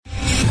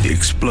The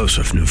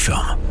explosive new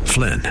film,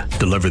 Flynn,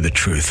 deliver the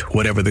truth,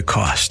 whatever the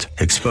cost,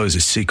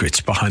 exposes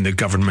secrets behind the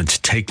government's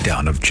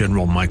takedown of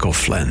General Michael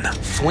Flynn.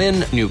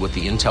 Flynn knew what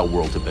the intel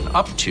world had been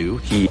up to.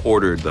 He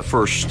ordered the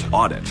first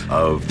audit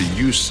of the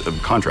use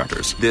of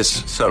contractors.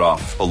 This set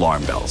off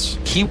alarm bells.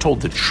 He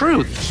told the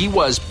truth. He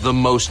was the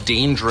most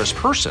dangerous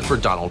person for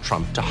Donald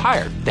Trump to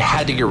hire. They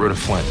had to get rid of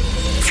Flynn.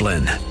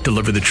 Flynn,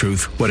 deliver the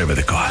truth, whatever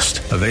the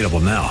cost. Available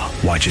now.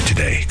 Watch it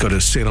today. Go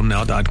to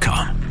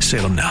salemnow.com.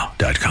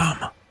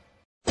 salemnow.com.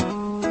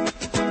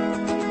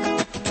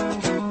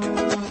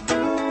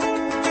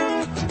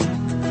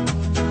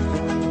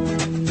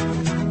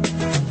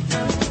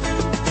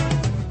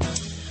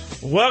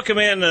 Welcome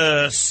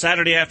in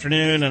Saturday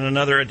afternoon and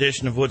another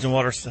edition of Woods and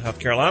Water, South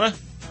Carolina.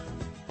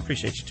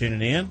 Appreciate you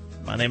tuning in.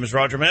 My name is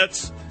Roger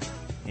Metz,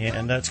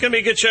 and it's going to be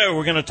a good show.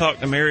 We're going to talk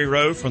to Mary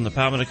Rowe from the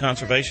Palmetto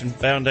Conservation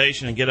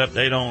Foundation and get an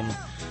update on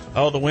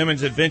all the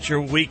Women's Adventure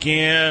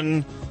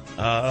Weekend,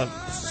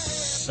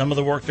 some of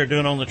the work they're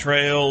doing on the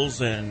trails,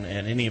 and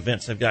any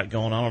events they've got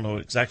going on. I don't know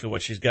exactly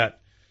what she's got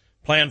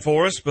planned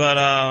for us, but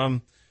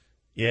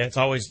yeah, it's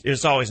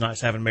always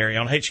nice having Mary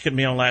on. Hey, she couldn't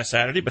be on last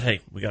Saturday, but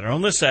hey, we got her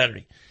on this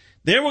Saturday.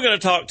 Then we're going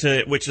to talk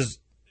to, which is,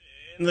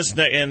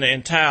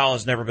 and Tal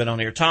has never been on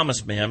here,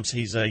 Thomas Mims.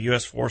 He's a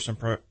U.S. Forest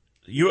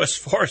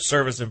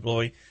Service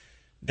employee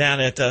down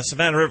at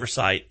Savannah River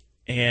site,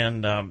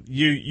 and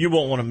you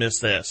won't want to miss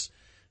this,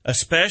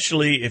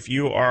 especially if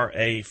you are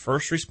a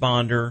first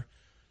responder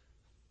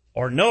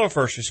or know a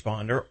first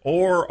responder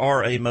or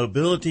are a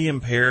mobility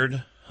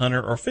impaired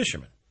hunter or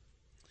fisherman,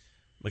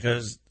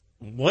 because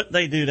what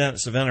they do down at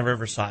Savannah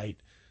River site,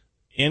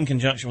 in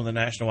conjunction with the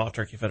National Wild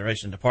Turkey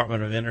Federation,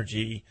 Department of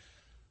Energy,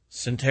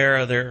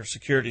 Centera, their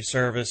security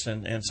service,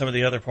 and some of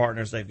the other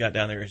partners they've got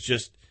down there,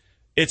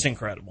 it's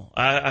incredible.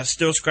 I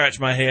still scratch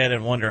my head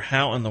and wonder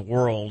how in the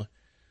world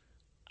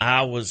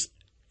I was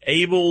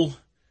able,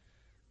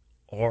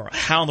 or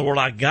how in the world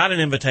I got an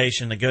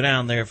invitation to go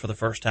down there for the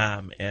first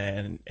time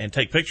and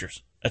take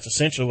pictures. That's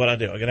essentially what I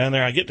do. I go down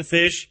there, I get to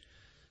fish.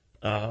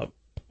 While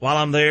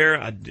I'm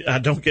there, I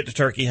don't get to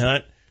turkey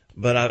hunt.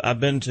 But I've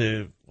been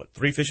to,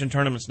 3 fishing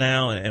tournaments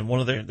now, and one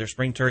of their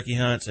spring turkey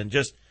hunts, and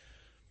just,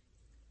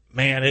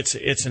 man, it's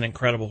an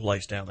incredible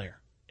place down there.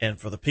 And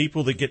for the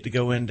people that get to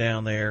go in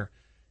down there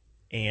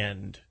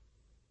and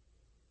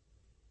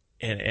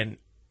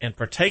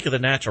partake of the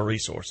natural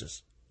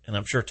resources, and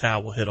I'm sure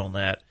Tal will hit on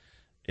that,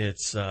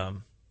 it's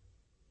a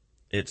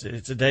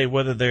day,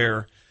 whether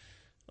they're,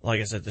 like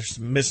I said, there's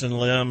missing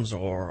limbs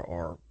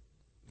or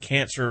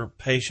cancer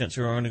patients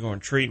who are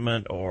undergoing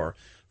treatment, or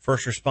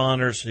first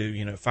responders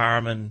who,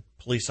 firemen,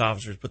 police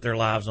officers put their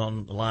lives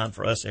on the line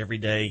for us every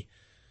day.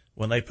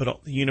 When they put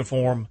on the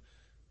uniform,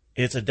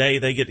 it's a day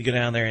they get to go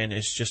down there, and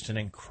it's just an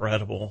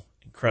incredible,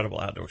 incredible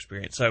outdoor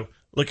experience. So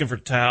looking for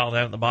Tal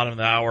down at the bottom of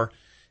the hour,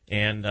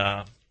 and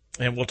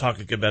we'll talk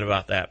a good bit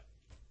about that.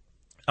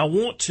 I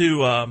want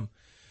to,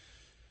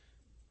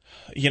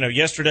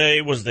 yesterday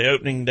was the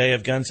opening day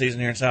of gun season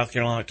here in South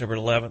Carolina, October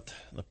 11th.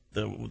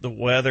 The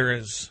weather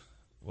is,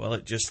 well,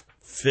 it just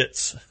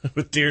fits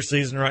with deer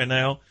season right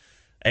now.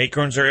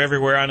 Acorns are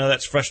everywhere. I know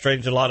that's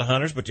frustrating to a lot of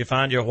hunters, but you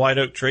find your white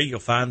oak tree, you'll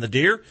find the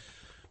deer.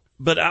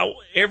 But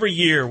every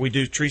year we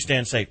do tree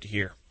stand safety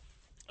here.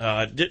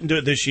 Didn't do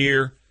it this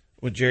year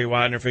with Jerry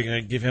Widener,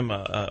 figuring to give him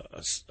a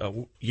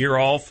year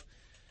off.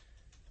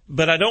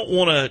 But I don't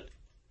want to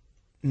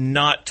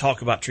not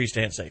talk about tree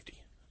stand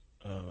safety.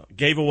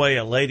 Gave away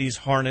a ladies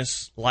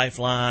harness,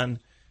 lifeline,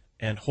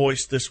 and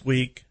hoist this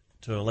week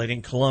to a lady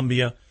in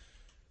Columbia.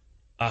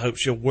 I hope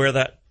she'll wear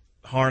that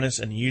harness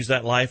and use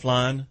that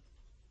lifeline,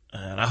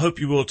 and I hope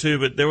you will too.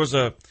 But there was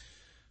a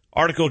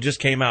article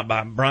just came out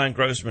by Brian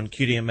Grossman,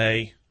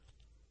 QDMA,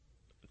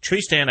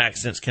 tree stand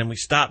accidents, can we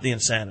stop the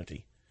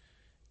insanity?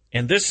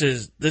 And this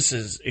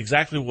is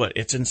exactly what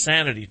it's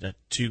insanity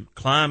to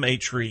climb a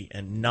tree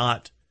and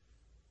not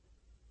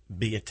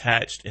be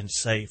attached and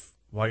safe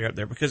while you're up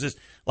there, because it's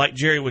like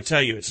Jerry would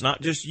tell you, it's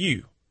not just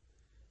you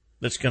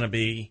that's going to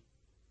be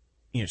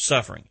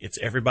suffering, it's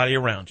everybody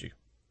around you.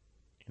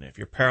 If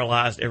you're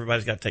paralyzed,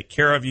 everybody's got to take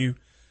care of you.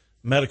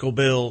 Medical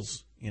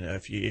bills.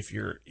 If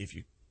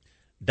you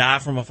die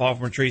from a fall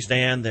from a tree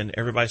stand, then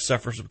everybody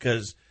suffers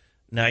because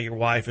now your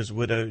wife is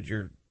widowed,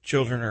 your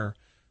children are,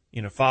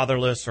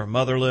 fatherless or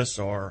motherless,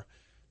 or,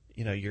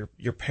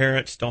 your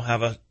parents don't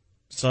have a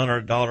son or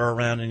a daughter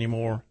around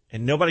anymore,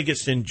 and nobody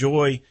gets to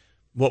enjoy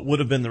what would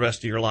have been the rest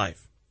of your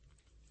life.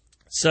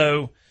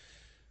 So,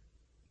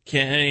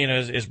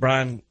 as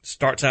Brian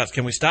starts out,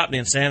 can we stop the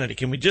insanity?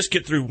 Can we just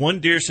get through one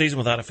deer season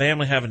without a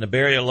family having to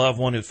bury a loved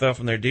one who fell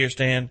from their deer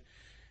stand?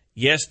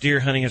 Yes,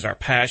 deer hunting is our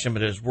passion,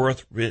 but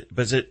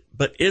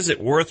is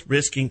it worth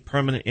risking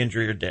permanent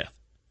injury or death?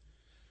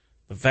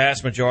 The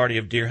vast majority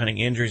of deer hunting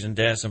injuries and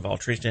deaths involve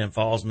tree stand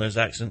falls, and those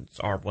accidents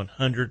are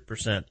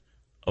 100%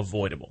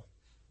 avoidable.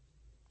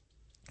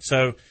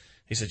 So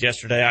he says,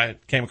 yesterday I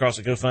came across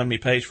a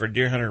GoFundMe page for a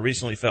deer hunter who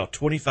recently fell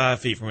 25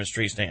 feet from his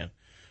tree stand.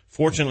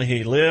 Fortunately,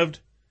 he lived,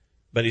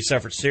 but he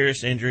suffered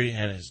serious injury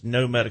and has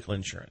no medical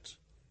insurance.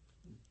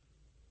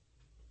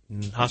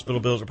 And hospital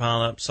bills are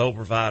piling up, sole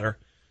provider.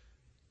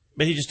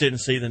 But he just didn't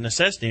see the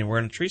necessity in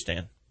wearing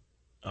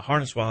a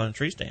harness while in a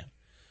tree stand.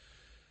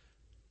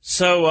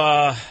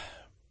 So,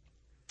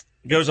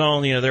 goes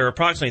on, there are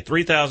approximately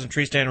 3,000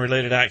 tree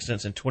stand-related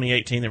accidents in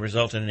 2018 that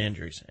resulted in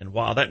injuries. And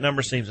while that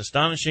number seems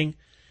astonishing,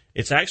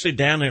 it's actually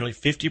down nearly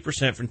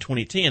 50% from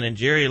 2010. And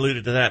Jerry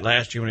alluded to that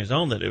last year when he was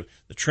on, that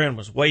the trend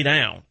was way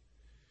down.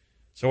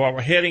 So while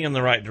we're heading in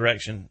the right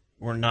direction,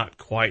 we're not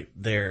quite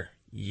there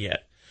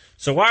yet.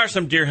 So why are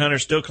some deer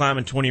hunters still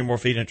climbing 20 or more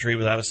feet in a tree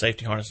without a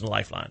safety harness and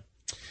lifeline?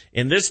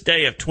 In this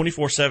day of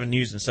 24/7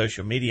 news and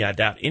social media, I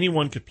doubt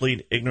anyone could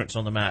plead ignorance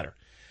on the matter.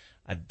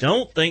 I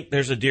don't think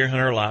there's a deer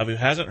hunter alive who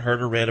hasn't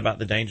heard or read about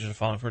the dangers of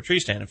falling from a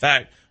tree stand. In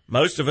fact,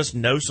 most of us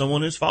know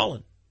someone who's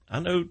fallen. I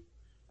know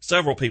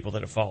several people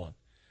that have fallen.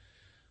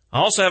 I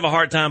also have a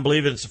hard time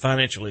believing it's a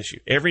financial issue.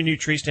 Every new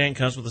tree stand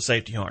comes with a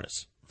safety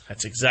harness.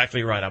 That's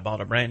exactly right. I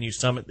bought a brand new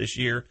Summit this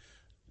year,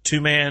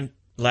 2-man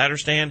ladder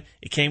stand.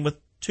 It came with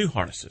 2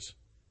 harnesses.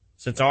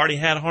 Since I already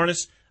had a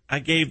harness, I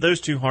gave those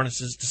 2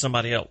 harnesses to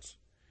somebody else.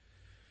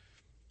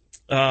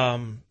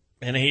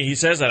 And he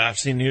says that I've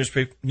seen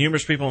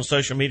numerous people on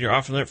social media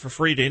offering it for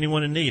free to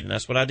anyone in need, and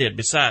that's what I did.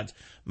 Besides,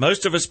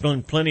 most of us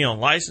spend plenty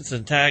on licenses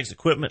and tags,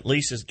 equipment,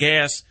 leases,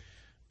 gas,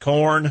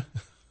 corn,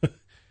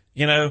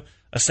 a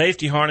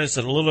safety harness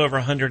at a little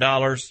over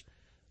 $100,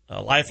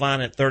 a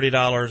lifeline at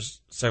 $30.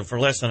 So for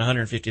less than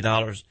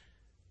 $150,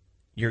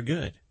 you're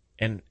good.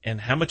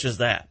 And how much is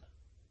that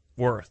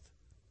worth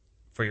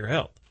for your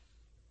health?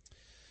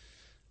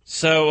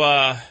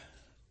 So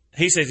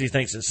he says he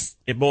thinks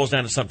it boils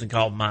down to something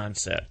called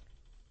mindset.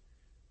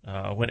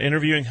 When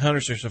interviewing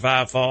hunters who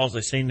survive falls,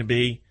 that seems to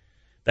be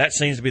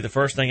the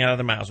first thing out of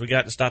their mouths. We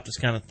got to stop this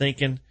kind of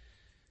thinking.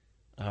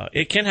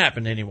 It can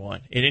happen to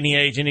anyone at any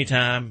age, any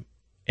time,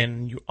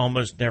 and you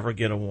almost never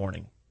get a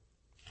warning.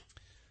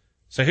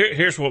 So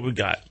here's what we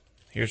got.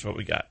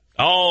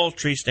 All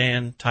tree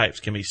stand types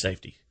can be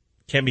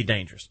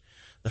dangerous.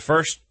 The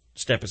first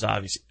step is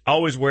obvious.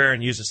 Always wear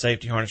and use a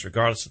safety harness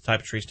regardless of the type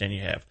of tree stand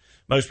you have.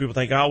 Most people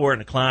think, I'll wear it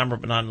in a climber,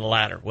 but not in a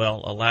ladder.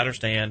 Well, a ladder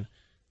stand,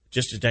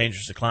 just as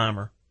dangerous as a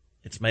climber.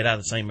 It's made out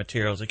of the same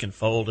materials. It can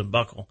fold and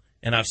buckle.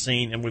 And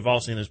we've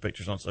all seen those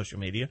pictures on social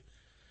media.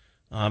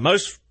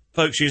 Most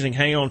folks using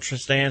hang-on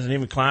stands and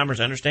even climbers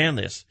understand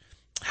this.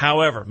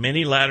 However,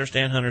 many ladder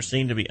stand hunters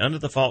seem to be under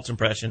the false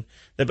impression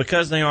that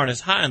because they aren't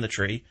as high in the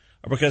tree,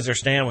 or because their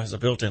stand has a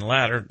built-in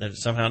ladder, that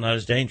it's somehow not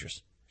as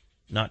dangerous.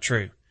 Not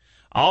true.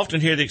 I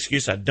often hear the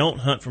excuse, I don't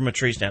hunt from a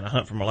tree stand, I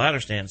hunt from a ladder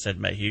stand, said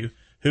Mayhew,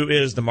 who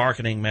is the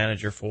marketing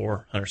manager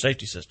for Hunter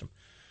Safety System.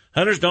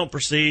 Hunters don't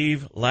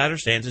perceive ladder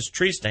stands as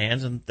tree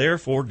stands and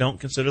therefore don't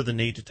consider the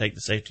need to take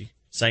the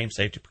same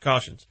safety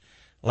precautions.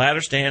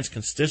 Ladder stands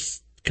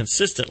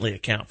consistently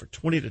account for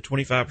 20 to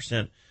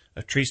 25%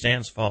 of tree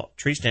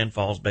stand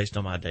falls based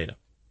on my data.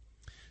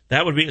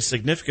 That would be a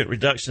significant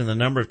reduction in the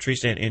number of tree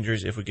stand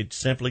injuries if we could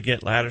simply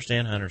get ladder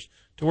stand hunters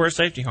to wear a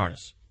safety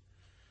harness.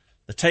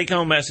 The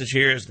take-home message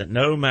here is that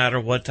no matter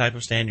what type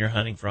of stand you're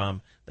hunting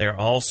from, they are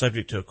all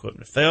subject to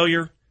equipment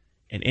failure,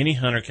 and any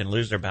hunter can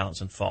lose their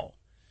balance and fall,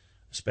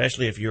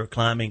 especially if you're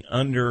climbing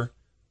under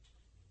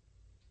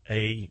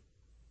a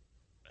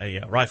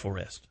rifle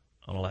rest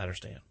on a ladder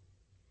stand.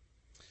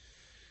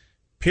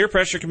 Peer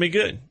pressure can be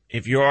good.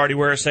 If you already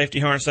wear a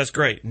safety harness, that's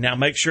great. Now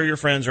make sure your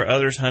friends or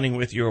others hunting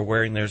with you are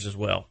wearing theirs as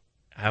well.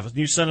 I have a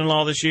new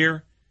son-in-law this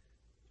year.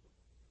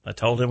 I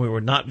told him we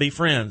would not be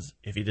friends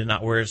if he did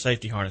not wear a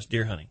safety harness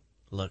deer hunting.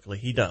 Luckily,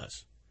 he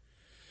does.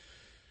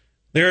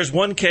 There is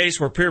one case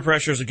where peer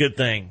pressure is a good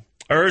thing.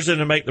 Urge them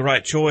to make the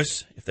right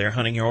choice. If they're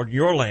hunting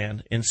your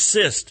land,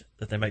 insist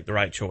that they make the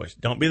right choice.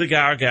 Don't be the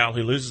guy or gal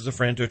who loses a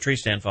friend to a tree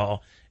stand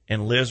fall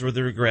and lives with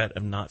the regret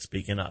of not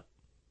speaking up.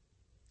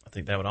 I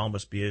think that would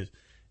almost be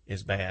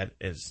as bad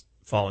as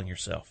falling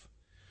yourself.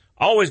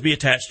 Always be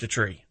attached to a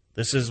tree.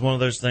 This is one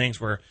of those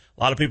things where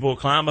a lot of people will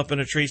climb up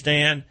in a tree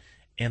stand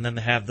and then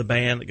they have the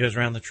band that goes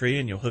around the tree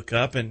and you'll hook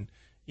up and,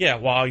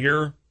 while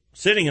you're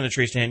sitting in the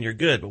tree stand, you're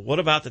good. But what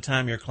about the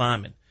time you're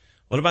climbing?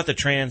 What about the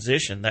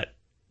transition, that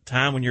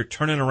time when you're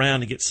turning around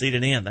to get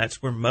seated in?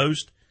 That's where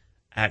most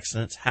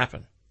accidents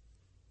happen.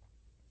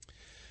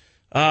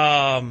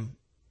 21%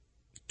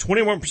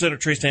 of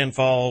tree stand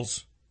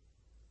falls.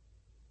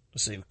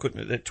 Let's see,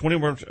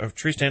 21% of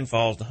tree stand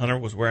falls, the hunter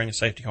was wearing a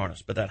safety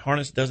harness. But that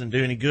harness doesn't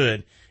do any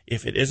good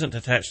if it isn't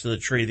attached to the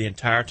tree the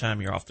entire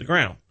time you're off the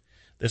ground.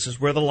 This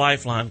is where the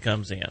lifeline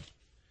comes in.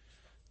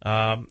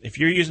 If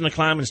you're using a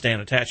climbing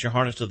stand, attach your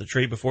harness to the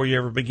tree before you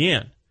ever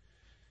begin.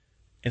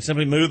 And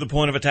simply move the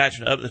point of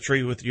attachment up the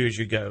tree with you as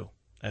you go.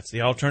 That's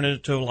the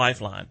alternative to a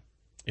lifeline.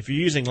 If you're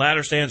using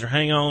ladder stands or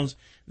hang-ons,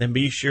 then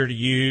be sure to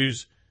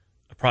use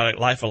a product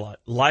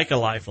like a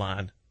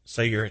lifeline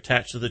so you're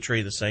attached to the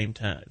tree the same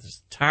time, the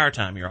entire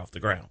time you're off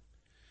the ground.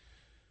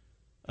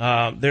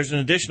 There's an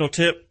additional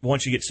tip.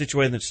 Once you get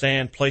situated in the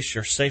stand, place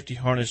your safety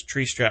harness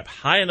tree strap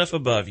high enough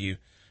above you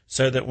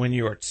so that when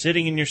you are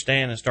sitting in your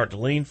stand and start to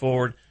lean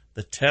forward,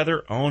 the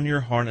tether on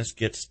your harness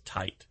gets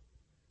tight.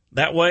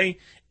 That way,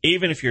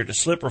 even if you're to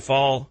slip or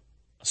fall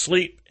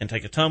asleep and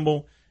take a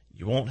tumble,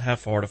 you won't have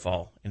far to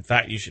fall. In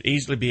fact, you should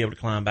easily be able to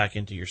climb back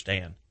into your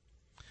stand.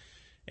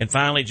 And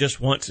finally,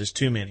 just once is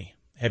too many.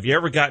 Have you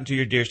ever gotten to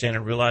your deer stand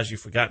and realized you've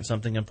forgotten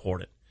something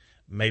important?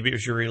 Maybe it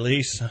was your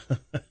release.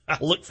 I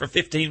looked for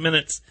 15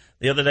 minutes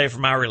the other day for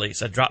my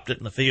release. I dropped it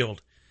in the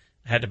field.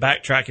 I had to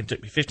backtrack and it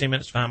took me 15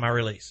 minutes to find my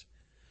release.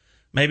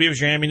 Maybe it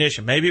was your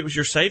ammunition. Maybe it was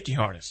your safety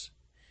harness.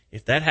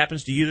 If that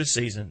happens to you this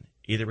season,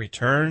 either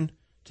return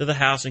to the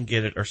house and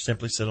get it or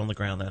simply sit on the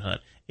ground that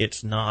hunt.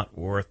 It's not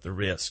worth the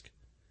risk.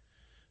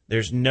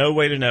 There's no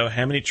way to know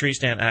how many tree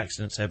stand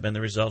accidents have been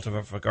the result of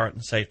a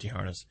forgotten safety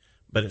harness,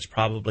 but it's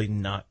probably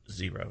not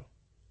zero.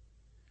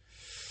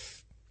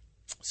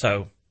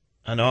 So,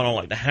 I know I don't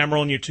like to hammer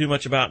on you too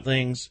much about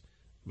things,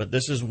 but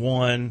this is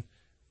one.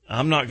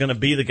 I'm not going to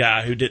be the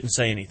guy who didn't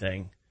say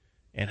anything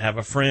and have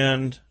a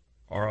friend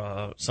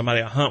or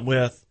somebody I hunt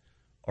with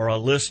or a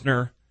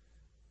listener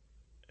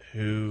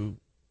who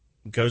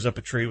goes up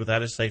a tree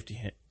without his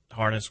safety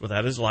harness,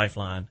 without his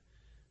lifeline,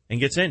 and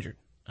gets injured.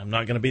 I'm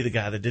not going to be the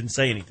guy that didn't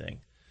say anything.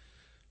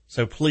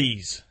 So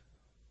please,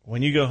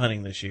 when you go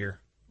hunting this year,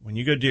 when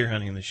you go deer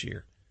hunting this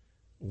year,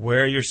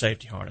 wear your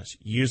safety harness.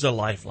 Use a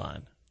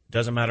lifeline.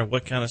 Doesn't matter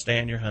what kind of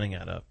stand you're hunting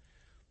out of.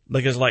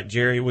 Because like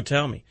Jerry would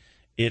tell me,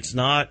 it's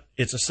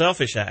a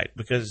selfish act,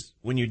 because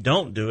when you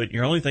don't do it,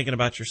 you're only thinking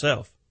about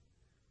yourself.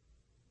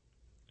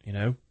 You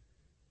know,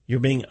 you're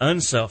being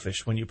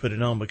unselfish when you put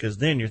it on, because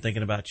then you're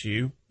thinking about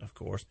you, of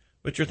course,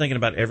 but you're thinking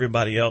about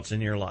everybody else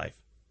in your life,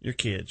 your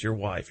kids, your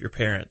wife, your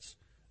parents,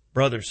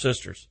 brothers,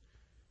 sisters.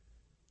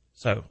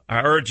 So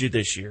I urge you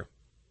this year,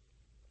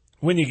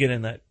 when you get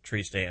in that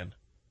tree stand,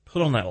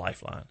 put on that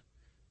lifeline,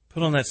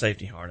 put on that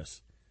safety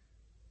harness.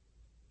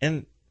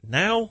 And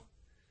now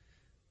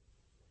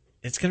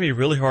it's going to be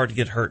really hard to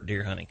get hurt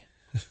deer hunting,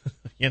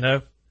 you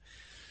know?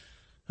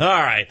 All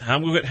right,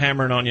 I'm going to quit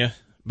hammering on you,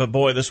 but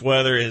boy, this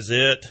weather is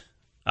it.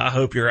 I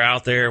hope you're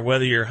out there,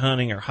 whether you're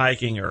hunting or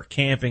hiking or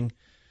camping.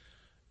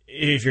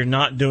 If you're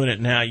not doing it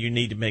now, you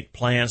need to make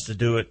plans to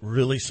do it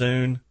really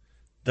soon.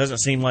 Doesn't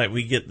seem like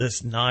we get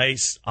this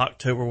nice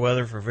October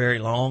weather for very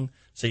long,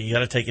 so you got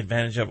to take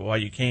advantage of it while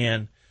you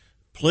can.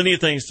 Plenty of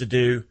things to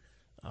do.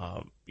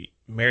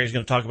 Mary's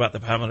going to talk about the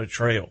Palmetto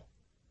Trail.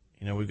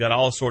 You know, we've got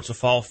all sorts of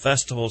fall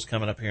festivals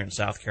coming up here in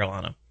South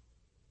Carolina.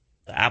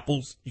 The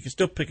apples, you can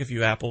still pick a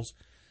few apples.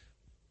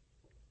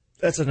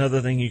 That's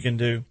another thing you can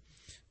do.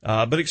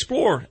 But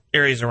explore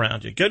areas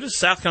around you. Go to the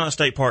South Carolina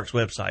State Parks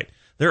website.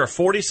 There are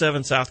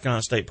 47 South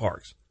Carolina State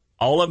Parks.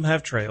 All of them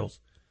have trails.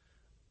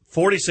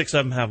 46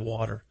 of them have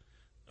water.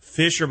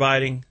 Fish are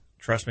biting.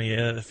 Trust me,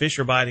 the fish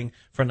are biting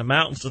from the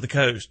mountains to the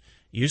coast.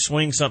 You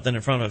swing something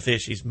in front of a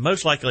fish, he's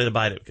most likely to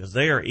bite it, because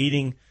they are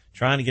eating,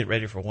 trying to get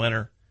ready for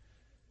winter.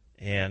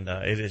 And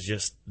it is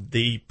just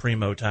the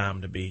primo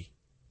time to be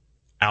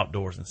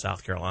outdoors in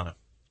South Carolina.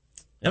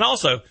 And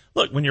also,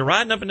 look, when you're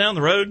riding up and down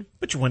the road,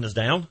 put your windows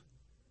down.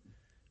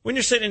 When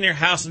you're sitting in your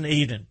house in the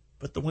evening,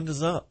 put the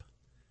windows up.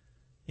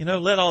 You know,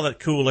 let all that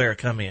cool air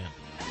come in.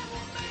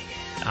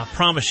 I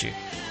promise you,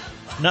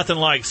 nothing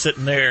like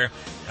sitting there,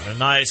 having a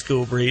nice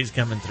cool breeze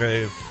coming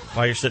through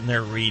while you're sitting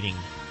there reading.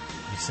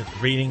 You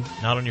sit reading,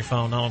 not on your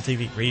phone, not on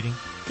TV, reading.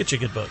 Get you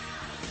a good book.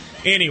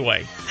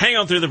 Anyway, hang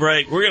on through the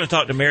break. We're going to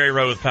talk to Mary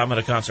Rowe with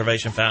Palmetto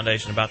Conservation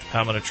Foundation about the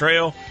Palmetto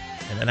Trail.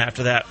 And then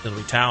after that, it'll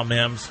be Tal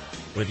Mims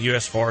with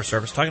U.S. Forest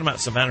Service talking about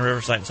Savannah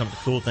Riverside and some of the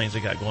cool things they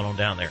got going on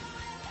down there.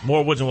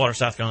 More Woods and Water,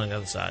 South Carolina on the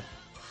other side.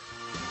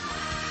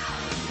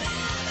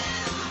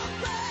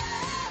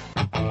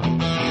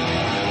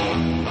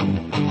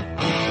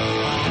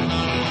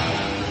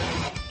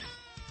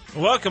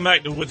 Welcome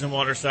back to Woods and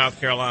Water, South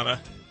Carolina.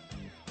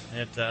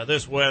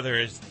 This weather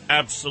is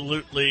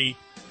absolutely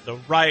the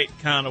right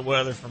kind of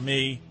weather for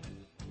me,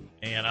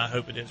 and I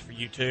hope it is for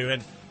you too.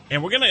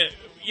 And we're going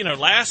to,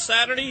 last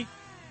Saturday,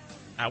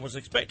 I was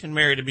expecting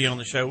Mary to be on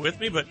the show with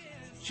me, but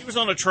she was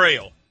on a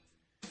trail,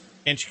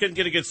 and she couldn't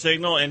get a good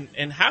signal.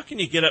 And how can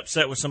you get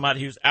upset with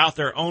somebody who's out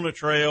there on a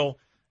trail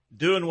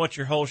doing what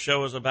your whole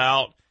show is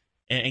about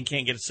and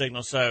can't get a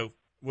signal? So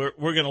we're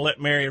going to let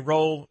Mary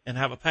roll and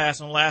have a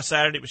pass on last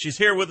Saturday, but she's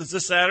here with us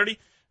this Saturday.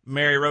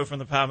 Mary Rowe from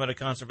the Palmetto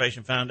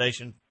Conservation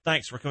Foundation.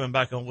 Thanks for coming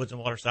back on Woods and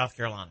Water, South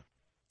Carolina.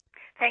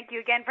 Thank you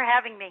again for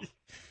having me.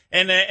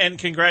 And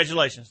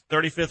congratulations,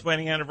 35th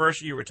wedding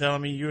anniversary. You were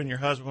telling me you and your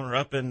husband were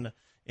up in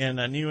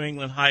New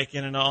England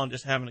hiking and all, and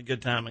just having a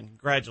good time. And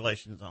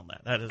congratulations on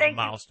that. That is a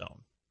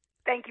milestone.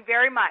 Thank you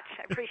very much.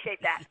 I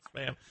appreciate that. Yes,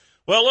 ma'am.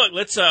 Well, look,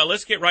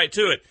 let's get right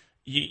to it.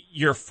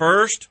 Your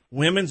first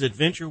Women's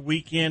Adventure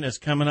Weekend is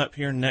coming up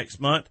here next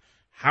month.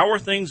 How are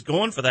things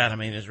going for that? I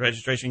mean, is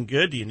registration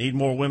good? Do you need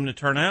more women to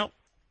turn out?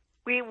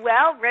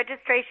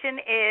 Registration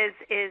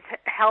is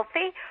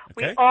healthy.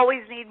 Okay. We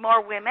always need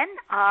more women.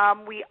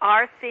 We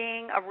are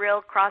seeing a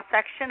real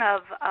cross-section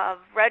of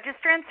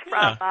registrants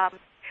from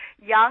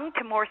young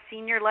to more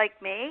senior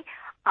like me.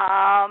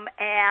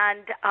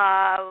 And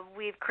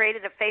we've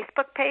created a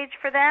Facebook page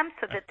for them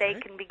so that they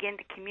can begin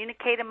to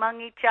communicate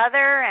among each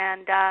other.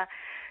 And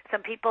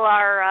Some people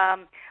are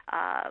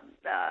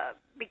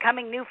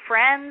becoming new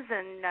friends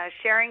and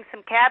sharing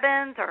some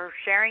cabins or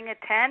sharing a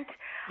tent.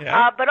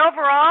 Yeah. But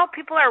overall,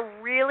 people are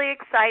really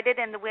excited,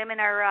 and the women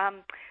are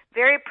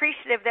very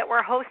appreciative that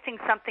we're hosting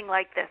something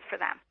like this for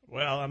them.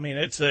 Well, I mean,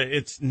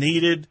 it's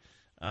needed.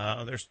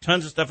 There's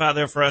tons of stuff out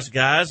there for us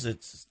guys.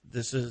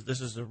 This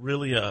is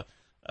really a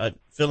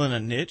filling a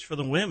niche for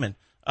the women.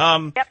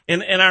 Yep.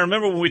 And I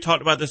remember when we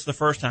talked about this the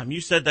first time,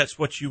 you said that's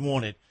what you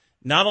wanted,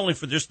 not only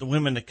for just the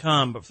women to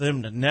come, but for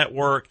them to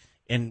network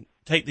and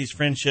take these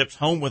friendships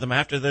home with them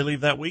after they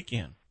leave that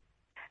weekend.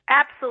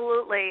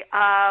 Absolutely.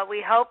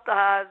 We hope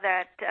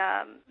that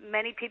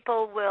many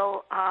people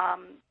will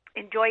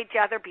enjoy each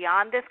other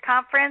beyond this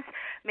conference,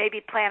 maybe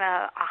plan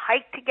a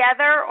hike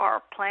together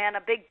or plan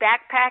a big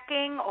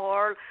backpacking,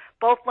 or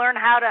both learn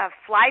how to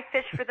fly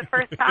fish for the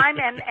first time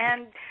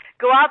and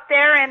go out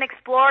there and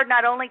explore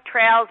not only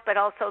trails but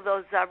also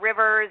those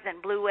rivers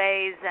and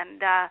blueways.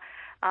 And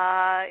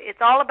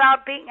it's all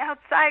about being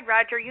outside,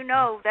 Roger. You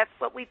know, that's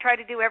what we try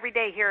to do every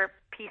day here at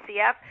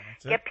PCF,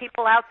 get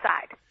people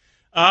outside.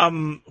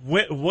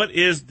 What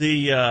is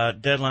the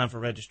deadline for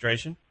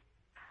registration?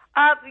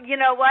 You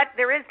know what?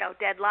 There is no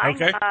deadline.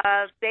 Okay.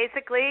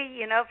 Basically,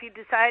 you know, if you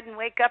decide and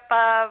wake up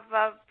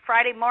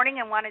Friday morning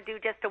and want to do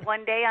just a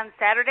one day on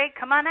Saturday,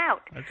 come on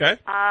out. Okay.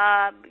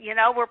 You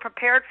know, we're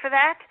prepared for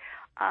that.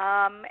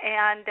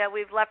 And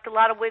we've left a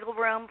lot of wiggle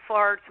room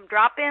for some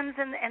drop-ins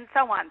and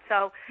so on.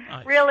 So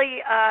nice.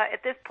 Really,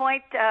 at this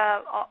point,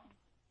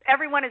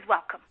 everyone is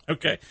welcome.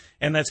 Okay.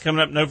 And that's coming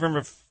up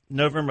November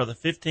the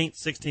 15th,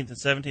 16th,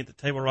 and 17th at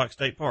Table Rock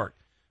State Park,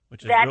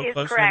 which is that real is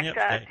close correct. to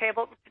the upstate.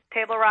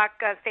 Table Rock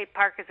State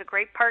Park is a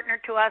great partner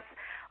to us,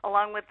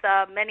 along with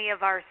many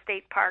of our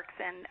state parks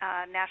and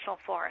national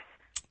forests.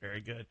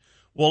 Very good.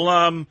 Well,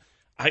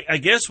 I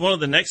guess one of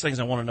the next things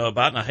I want to know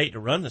about, and I hate to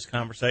run this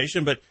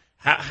conversation, but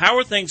how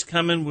are things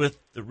coming with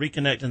the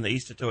reconnecting the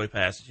East Otoe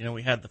Passage? You know,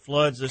 we had the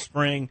floods this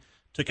spring,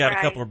 took out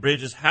a couple of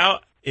bridges. How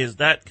is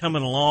that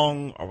coming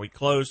along? Are we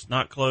close,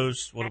 not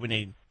close? What do we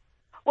need?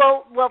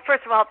 Well,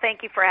 first of all,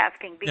 thank you for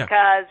asking,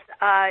 because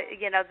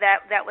you know,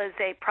 that was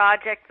a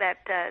project that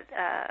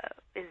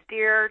is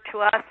dear to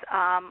us.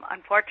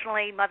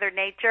 Unfortunately, Mother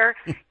Nature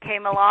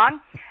came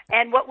along,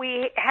 and what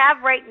we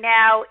have right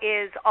now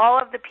is all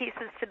of the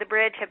pieces to the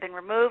bridge have been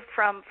removed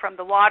from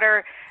the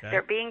water. Okay.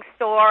 They're being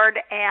stored,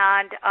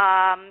 and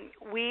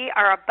we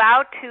are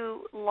about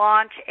to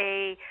launch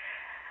a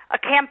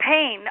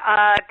campaign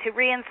to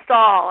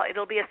reinstall.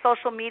 It'll be a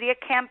social media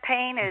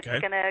campaign. It's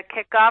going to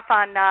kick off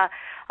on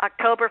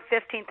October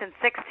 15th and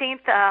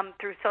 16th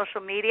through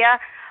social media.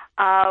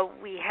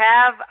 We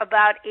have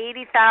about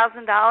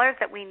 $80,000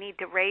 that we need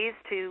to raise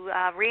to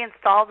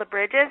reinstall the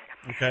bridges.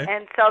 Okay.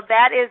 And so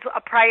that is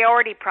a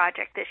priority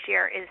project this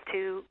year, is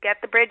to get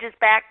the bridges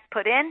back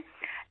put in.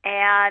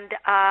 And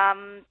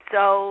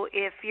so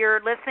if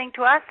you're listening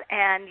to us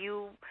and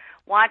you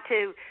want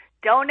to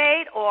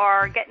donate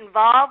or get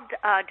involved,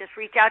 just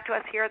reach out to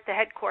us here at the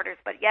headquarters.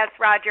 But yes,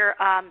 Roger,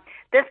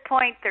 this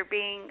point they're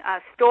being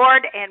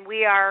stored, and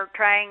we are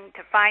trying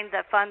to find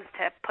the funds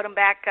to put them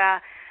back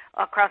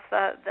across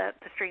the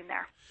stream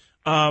there.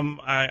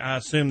 I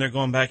assume they're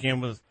going back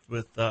in with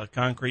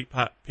concrete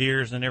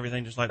piers and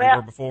everything, just like they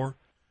were before?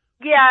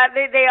 Yeah,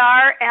 they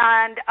are,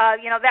 and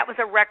you know, that was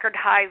a record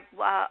high,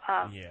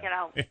 you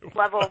know,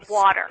 level of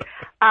water.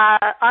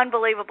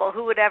 Unbelievable.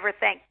 Who would ever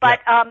think? But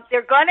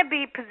they're going to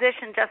be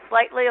positioned just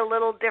slightly, a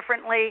little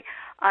differently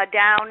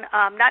down,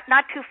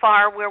 not too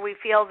far, where we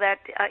feel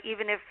that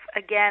even if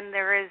again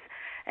there is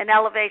an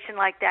elevation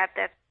like that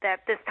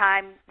this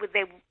time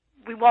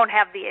we won't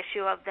have the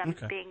issue of them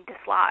being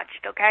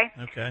dislodged. Okay.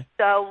 Okay.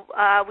 So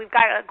we've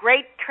got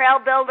great trail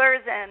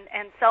builders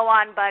and so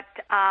on, but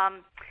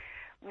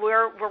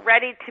we're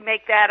ready to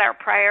make that our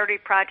priority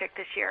project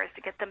this year, is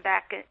to get them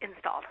back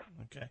installed.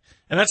 Okay.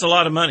 And that's a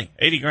lot of money.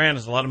 $80,000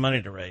 is a lot of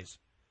money to raise.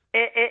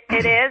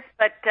 It is,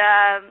 but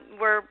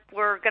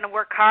we're going to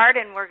work hard,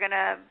 and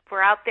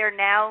we're out there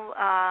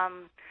now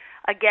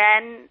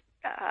again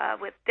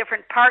with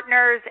different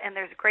partners, and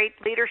there's great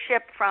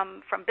leadership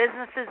from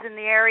businesses in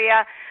the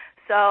area.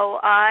 So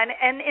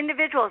and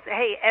individuals,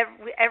 hey,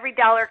 every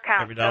dollar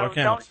counts. Every dollar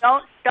counts.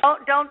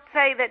 Don't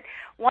say that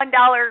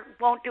 $1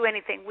 won't do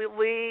anything.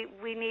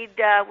 We need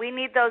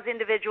those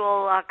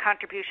individual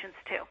contributions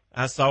too.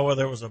 I saw where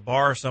there was a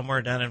bar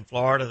somewhere down in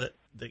Florida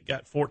that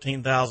got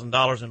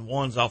 $14,000 in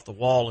ones off the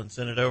wall and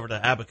sent it over to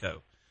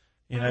Abaco.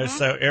 You know,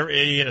 so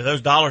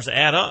those dollars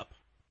add up.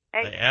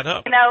 They add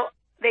up. You know,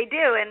 they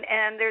do,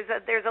 and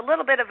there's a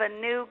little bit of a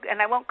new,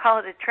 and I won't call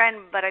it a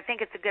trend, but I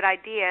think it's a good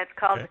idea. It's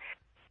called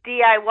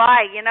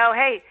DIY. You know,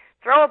 hey,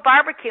 throw a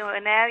barbecue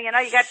in there. You know,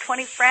 you got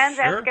 20 friends.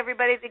 Sure. Ask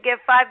everybody to give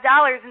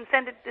 $5 and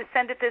send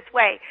it this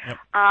way. Yep.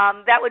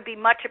 That would be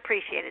much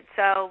appreciated.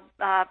 So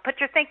put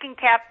your thinking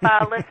cap,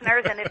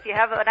 listeners, and if you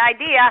have an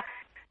idea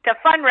to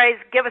fundraise,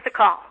 give us a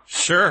call.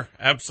 Sure,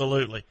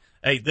 absolutely.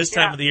 Hey, this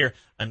time of the year,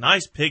 a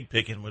nice pig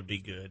picking would be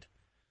good.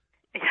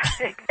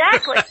 Yeah,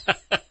 exactly.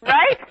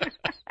 Right?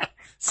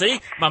 See,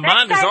 my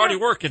mind is already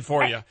working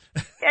for you.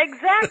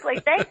 Exactly.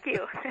 Thank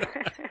you.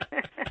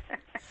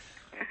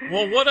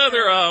 Well, what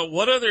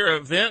other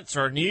events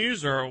or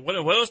news or what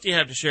else do you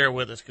have to share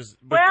with us? Because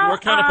we're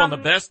coming up on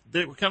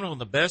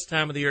the best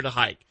time of the year to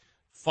hike.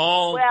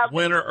 Fall,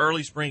 winter,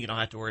 early spring. You don't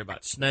have to worry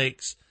about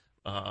snakes,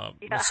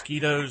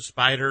 mosquitoes,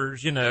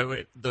 spiders.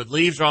 The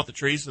leaves are off the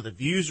trees, so the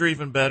views are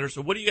even better.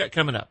 So what do you got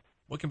coming up?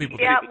 What can people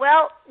do? Yeah,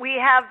 well, we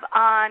have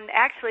on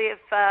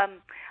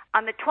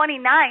the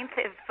 29th,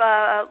 if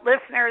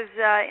listeners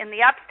in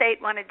the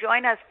upstate want to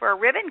join us for a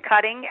ribbon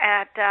cutting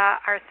at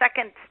our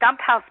second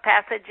Stump House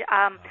Passage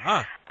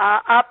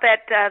up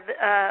at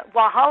the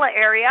Walhalla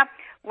area,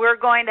 we're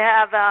going to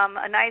have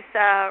a nice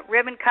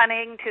ribbon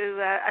cutting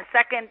to a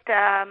second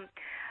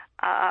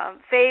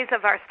phase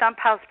of our Stump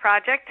House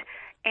project.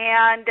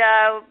 And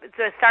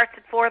it starts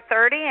at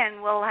 4:30,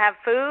 and we'll have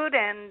food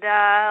and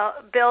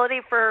ability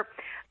for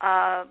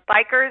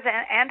bikers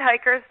and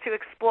hikers to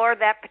explore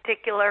that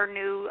particular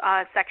new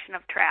section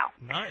of trail.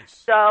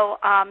 Nice. So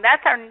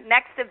that's our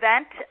next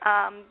event.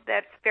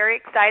 That's very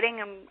exciting,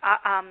 and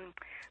I'm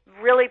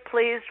really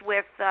pleased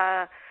with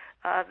the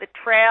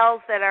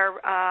trails that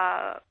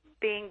are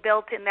being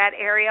built in that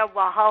area.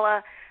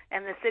 Walhalla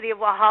and the city of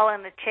Walhalla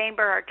and the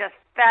Chamber are just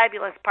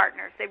fabulous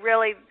partners. They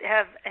really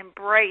have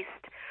embraced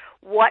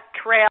what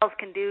trails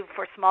can do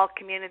for small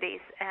communities.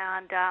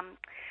 And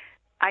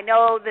I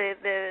know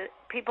the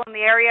people in the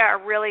area are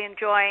really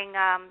enjoying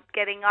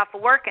getting off of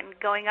work and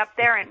going up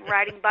there and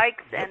riding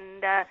bikes,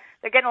 and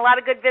they're getting a lot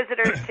of good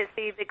visitors to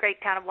see the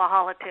great town of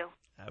Walhalla, too.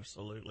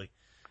 Absolutely.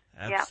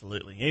 Yeah.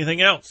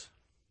 Anything else?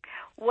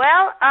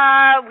 Well,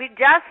 we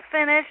just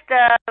finished,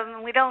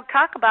 we don't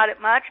talk about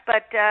it much,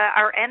 but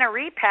our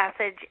NRE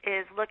passage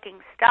is looking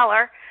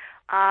stellar.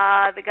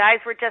 The guys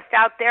were just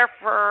out there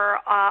for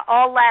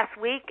all last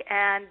week,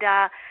 and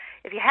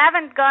if you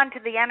haven't gone to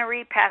the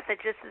NRE passage,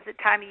 this is the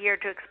time of year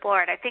to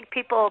explore it. I think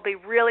people will be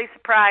really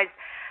surprised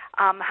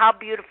how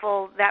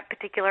beautiful that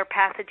particular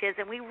passage is,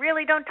 and we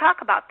really don't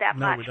talk about that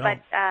much. We don't.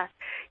 But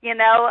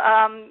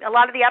a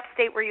lot of the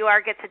upstate where you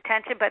are gets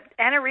attention, but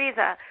NRE is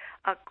a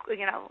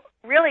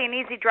really an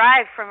easy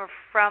drive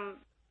from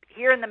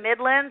here in the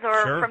Midlands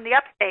or Sure. from the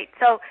upstate.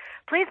 So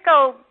please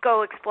go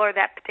explore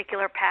that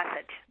particular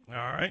passage. All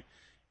right.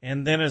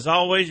 And then, as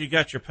always, you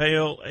got your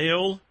pale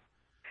ale.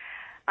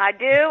 I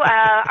do.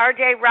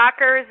 RJ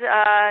Rockers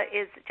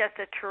is just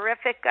a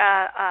terrific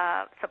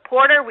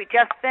supporter. We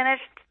just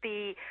finished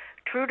the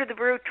True to the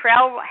Brew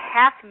Trail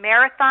Half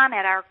Marathon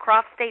at our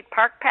Croft State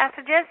Park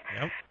passages.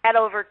 Yep. Had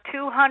over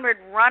 200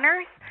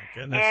 runners.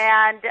 Goodness.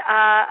 And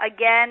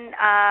again,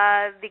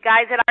 the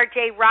guys at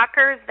RJ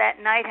Rockers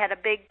that night had a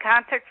big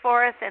concert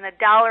for us, and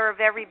 $1 of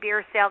every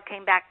beer sale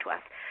came back to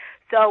us.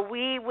 So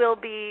we will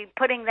be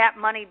putting that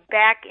money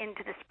back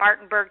into the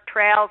Spartanburg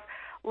trails.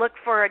 Look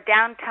for a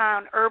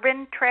downtown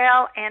urban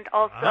trail and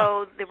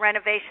also the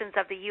renovations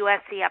of the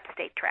USC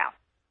Upstate Trail.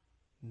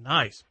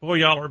 Nice. Boy,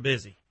 y'all are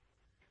busy.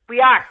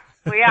 We are.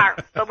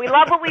 But we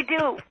love what we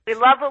do.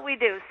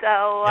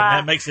 So, and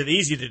that makes it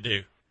easy to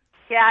do.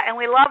 Yeah, and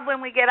we love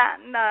when we get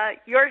on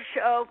your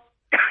show,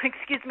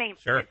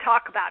 Sure. to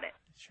talk about it.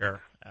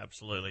 Sure,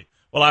 absolutely.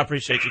 Well, I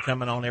appreciate you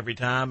coming on every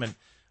time. And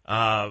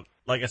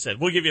like I said,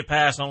 we'll give you a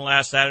pass on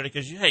last Saturday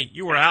because,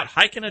 you were out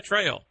hiking a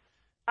trail.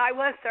 I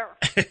was, sir.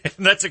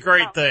 That's a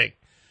great thing.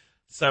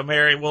 So,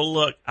 Mary, well,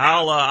 look,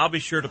 I'll be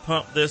sure to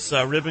pump this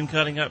ribbon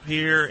cutting up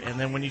here, and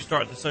then when you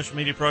start the social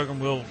media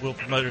program, we'll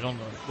promote it on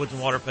the Woods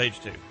and Water page,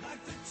 too.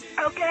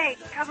 Okay.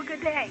 Have a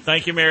good day.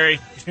 Thank you, Mary.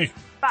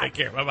 Bye. Take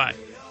care. Bye-bye.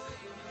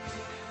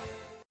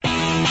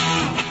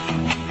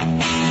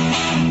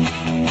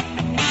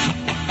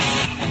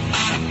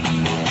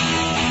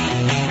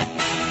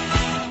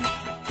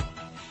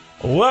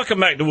 Welcome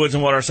back to Woods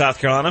and Water, South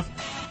Carolina.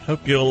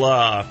 Hope you'll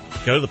go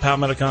to the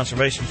Palmetto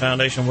Conservation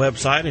Foundation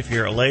website if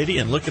you're a lady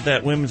and look at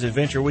that Women's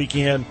Adventure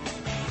Weekend.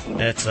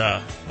 That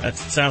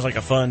sounds like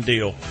a fun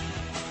deal.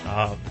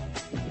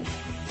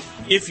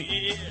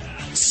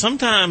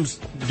 Sometimes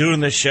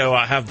doing this show,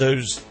 I have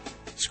those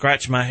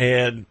scratch my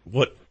head.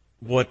 What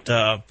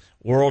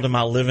world am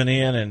I living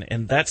in?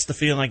 And that's the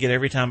feeling I get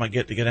every time I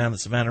get to go down the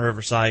Savannah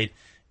River site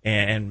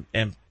and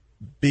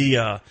be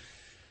a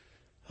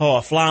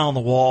fly on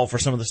the wall for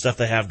some of the stuff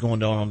they have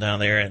going on down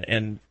there.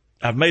 And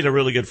I've made a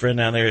really good friend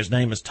down there. His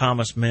name is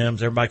Thomas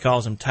Mims. Everybody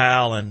calls him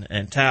Tal.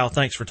 And Tal,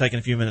 thanks for taking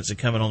a few minutes and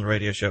coming on the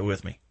radio show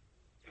with me.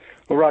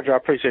 Well, Roger, I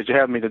appreciate you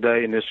having me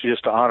today, and it's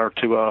just an honor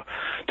to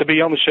be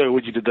on the show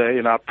with you today.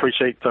 And I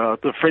appreciate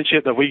the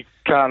friendship that we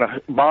kind of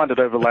bonded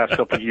over the last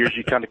couple of years.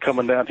 You kind of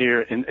coming down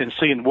here and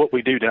seeing what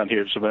we do down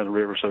here at Savannah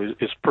River. So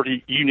it's a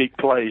pretty unique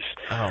place.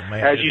 Oh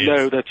man, as you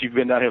know that you've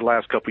been down here the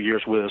last couple of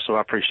years with us. So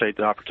I appreciate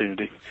the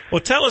opportunity.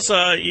 Well, tell us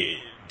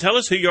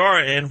who you are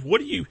and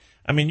what do you.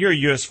 I mean, you're a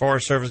U.S.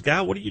 Forest Service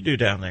guy. What do you do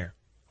down there?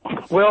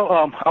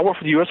 Well, I work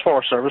for the U.S.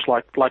 Forest Service,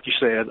 like you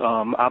said.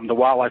 I'm the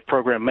wildlife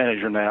program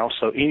manager now,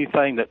 so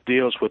anything that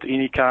deals with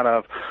any kind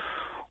of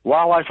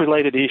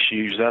wildlife-related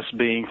issues, that's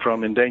being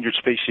from endangered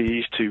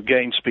species to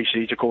game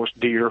species, of course,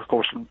 deer. Of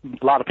course,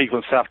 a lot of people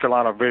in South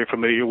Carolina are very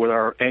familiar with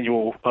our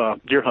annual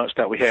deer hunts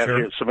that we have Sure.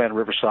 here at Savannah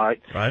River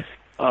site. Right.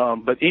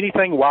 But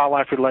anything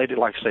wildlife related,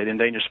 like I said,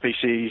 endangered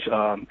species,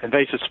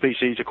 invasive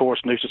species, of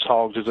course, nuisance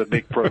hogs is a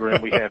big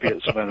program we have here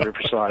at Savannah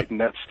River Site, and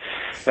that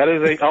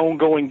is an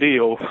ongoing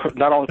deal,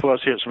 not only for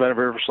us here at Savannah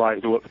River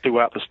Site,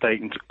 throughout the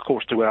state, and of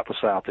course throughout the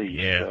Southeast.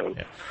 Yeah. So.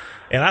 Yeah.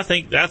 And I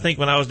think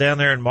when I was down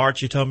there in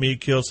March, you told me you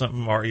killed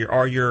something,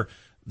 or you're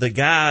the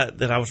guy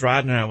that I was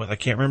riding around with. I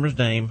can't remember his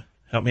name.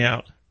 Help me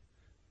out.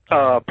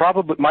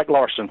 Probably Mike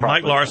Larson.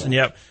 Mike Larson,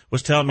 yep,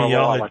 was telling me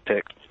y'all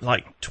had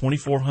like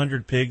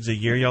 2,400 pigs a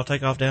year y'all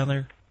take off down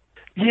there?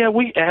 Yeah,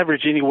 we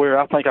average anywhere.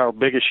 I think our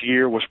biggest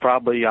year was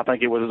probably,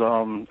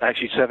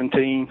 actually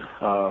 17.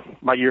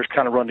 My years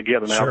kind of run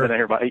together now. Sure. I've been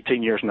here about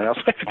 18 years now,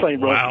 so everything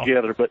runs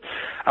together. But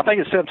I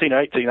think it's 17 or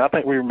 18. I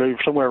think we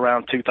removed somewhere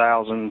around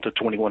 2,000 to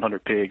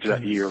 2,100 pigs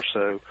that year.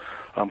 So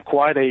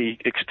quite a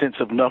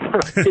extensive number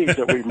of pigs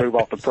that we move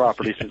off the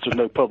property since there's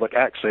no public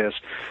access.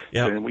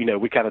 Yep. And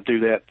we kind of do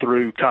that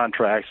through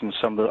contracts, and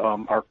some of the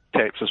our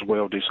techs as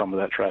well do some of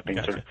that trapping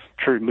to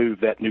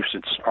remove that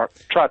nuisance, or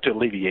try to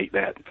alleviate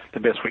that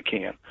the best we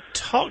can.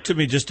 Talk to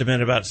me just a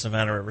minute about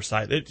Savannah River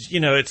Site. It's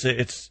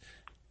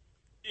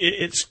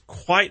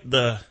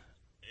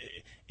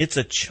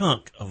a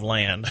chunk of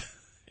land.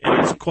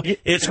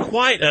 It's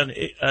quite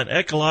an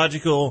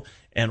ecological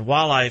and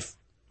wildlife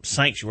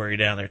sanctuary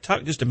down there.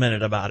 Talk just a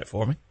minute about it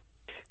for me.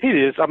 It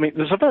is. I mean,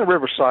 the Savannah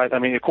River Site,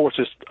 of course,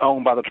 it's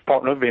owned by the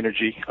Department of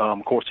Energy.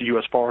 Of course, the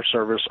U.S. Forest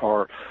Service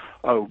are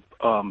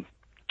in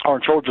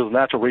charge of the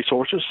natural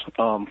resources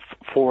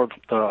for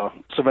the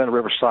Savannah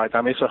River Site.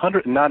 It's a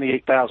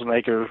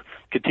 198,000-acre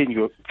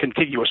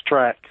contiguous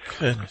tract,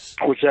 Goodness.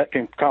 which that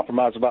can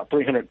comprise about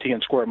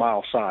 310 square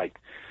mile site.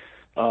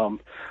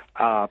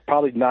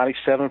 Probably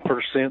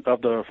 97%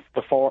 of the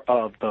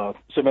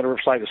Savannah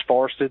River Site is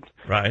forested.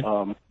 Right.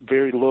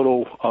 Very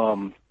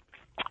little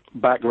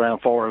background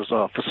as far as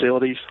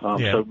facilities.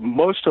 So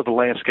most of the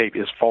landscape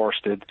is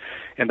forested,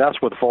 and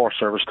that's where the Forest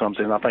Service comes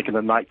in. I think in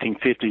the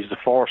 1950s, the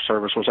Forest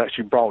Service was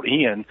actually brought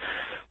in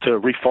to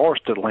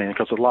reforest the land,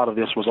 because a lot of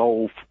this was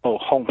old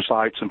home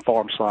sites and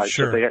farm sites.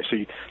 Sure. So they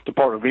actually,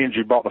 Department of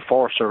Energy brought the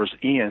Forest Service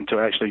in to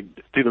actually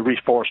do the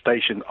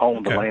reforestation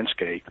on the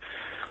landscape.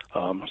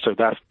 So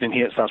that's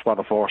why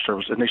the Forest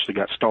Service initially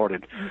got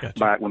started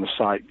back when the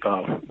site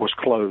was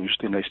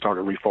closed, and they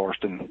started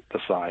reforesting the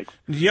site.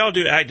 Do y'all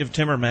do active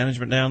timber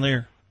management down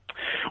there?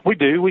 We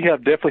do. We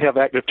definitely have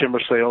active timber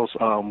sales.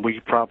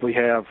 We probably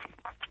have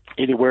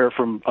anywhere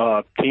from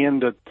 10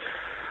 to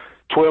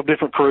 12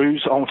 different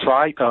crews on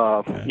site,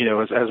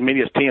 as many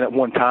as 10 at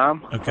one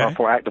time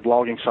for active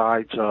logging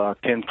sites,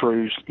 10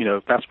 crews.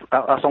 That's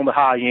on the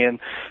high end,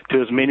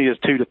 to as many as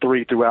 2 to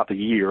 3 throughout the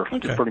year. Okay.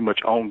 It's pretty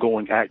much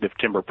ongoing active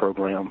timber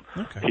program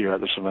here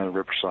at the Savannah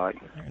River Site.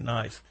 Very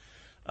nice.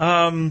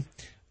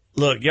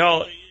 Look,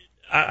 y'all,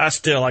 I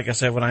still, like I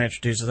said when I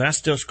introduced it, I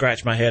still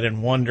scratch my head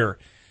and wonder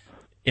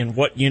in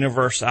what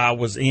universe I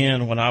was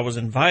in when I was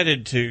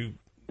invited to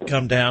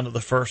come down to the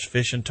first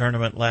fishing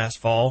tournament last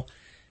fall.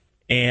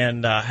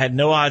 And had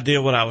no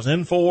idea what I was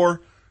in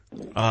for.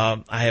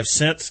 I have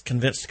since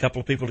convinced a couple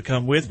of people to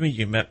come with me.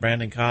 You met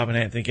Brandon Cobb and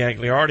Anthony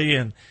Gagliardi,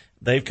 and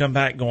they've come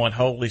back going,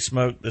 holy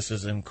smoke, this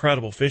is an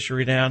incredible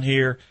fishery down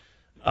here.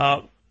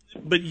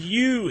 But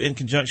you, in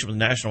conjunction with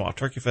the National Wild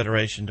Turkey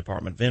Federation,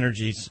 Department of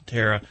Energy,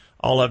 Terra,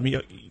 all of them,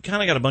 you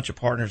kind of got a bunch of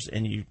partners,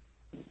 and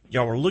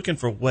y'all were looking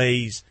for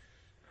ways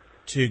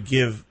to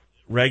give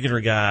regular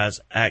guys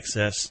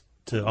access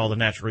to all the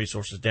natural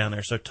resources down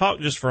there. So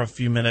talk just for a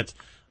few minutes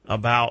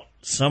about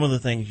some of the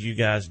things you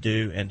guys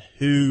do and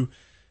who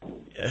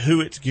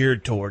it's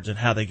geared towards and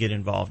how they get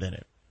involved in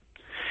it.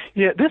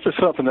 Yeah, this is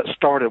something that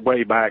started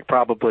way back,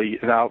 probably,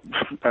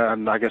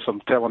 and I guess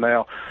I'm telling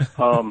now,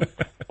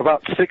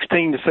 about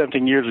 16 to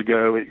 17 years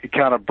ago. It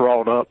kind of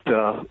brought up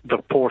the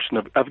portion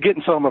of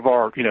getting some of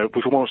our, we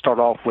want to start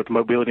off with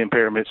mobility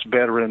impairments,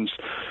 veterans,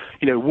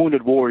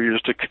 wounded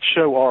warriors, to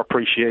show our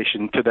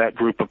appreciation to that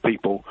group of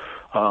people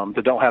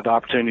that don't have the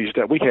opportunities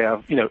that we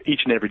have,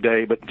 each and every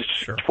day. But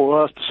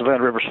for us, the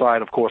Savannah River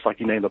Site, of course, like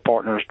you named the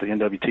partners, the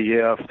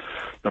NWTF,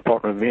 the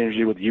Department of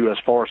Energy with the U.S.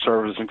 Forest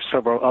Service, and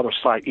several other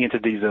site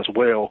entities as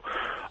well,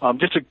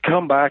 just to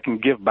come back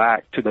and give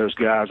back to those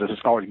guys that has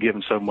already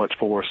given so much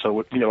for us.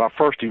 So, our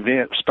first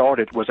event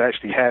started was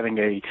actually having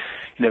a,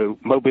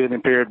 mobility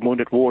impaired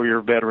wounded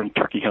warrior veteran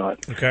turkey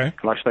hunt. Okay.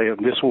 Like I say,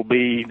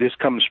 this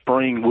coming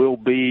spring will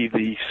be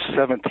the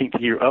 17th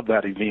year of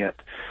that event.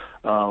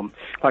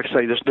 Like I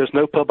say, there's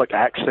no public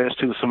access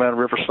to the Savannah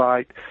River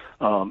Site,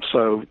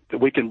 so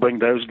we can bring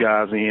those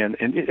guys in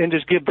and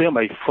just give them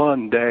a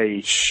fun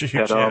day.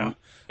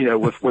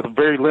 With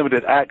very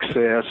limited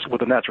access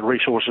with the natural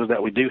resources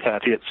that we do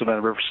have here at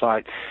Savannah River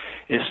Site.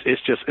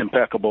 It's just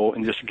impeccable,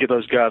 and just to give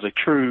those guys a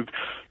true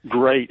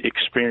great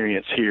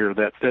experience here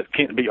that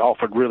can't be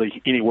offered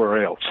really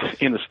anywhere else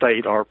in the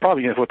state, or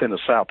probably within the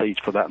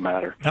Southeast for that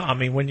matter. No, I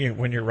mean, when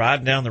you're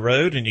riding down the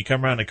road and you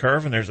come around the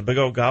curve and there's a big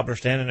old gobbler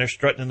standing there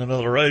strutting in the middle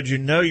of the road, you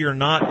know you're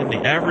not in the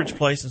average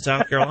place in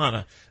South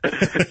Carolina.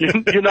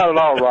 You're not at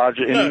all,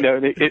 Roger. And, you know,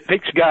 it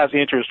piques guys'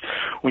 interest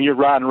when you're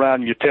riding around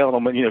and you're telling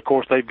them, and, you know, of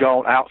course, they've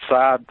gone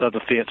outside of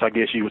the fence, I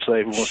guess you would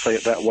say, if we want to say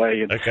it that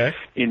way. And, okay.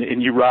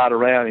 And you ride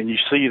around and you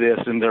see this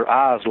and their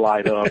eyes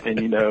light up. And,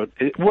 you know,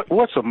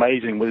 what's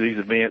amazing with these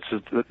events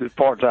is the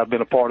parts I've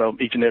been a part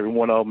of, each and every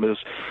one of them, is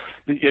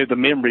the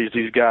memories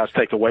these guys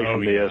take away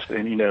from this,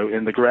 and, you know,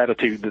 and the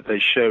gratitude that they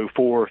show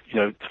for, you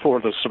know, for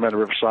the Savannah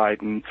River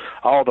site and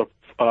all the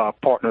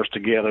partners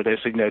together. They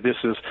say, you know,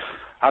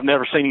 I've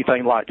never seen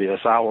anything like this.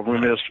 I will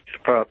remember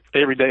this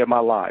every day of my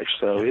life.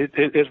 So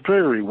it's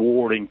very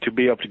rewarding to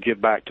be able to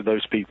give back to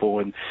those people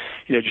and,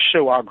 you know, just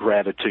show our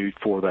gratitude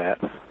for that.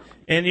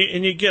 And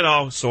you get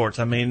all sorts.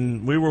 I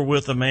mean, we were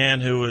with a man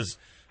who was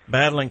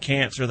battling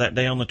cancer that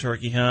day on the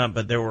turkey hunt,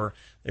 but there were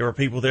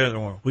people there that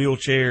were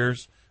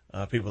wheelchairs,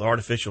 people with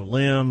artificial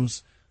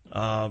limbs,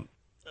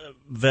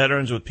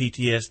 veterans with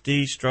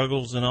PTSD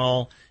struggles and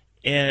all,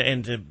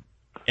 and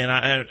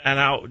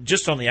I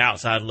just on the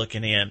outside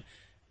looking in,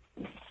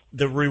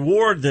 the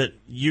reward that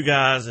you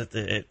guys at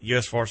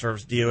U.S. Forest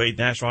Service, DOE,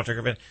 National Wildlife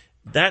Event,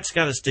 that's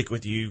got to stick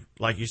with you,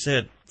 like you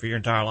said, for your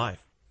entire life.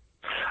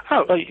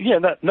 Oh, yeah,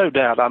 no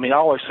doubt. I mean, I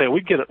always say we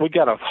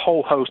got a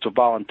whole host of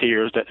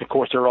volunteers that, of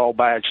course, they're all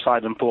badge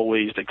site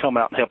employees that come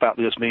out and help out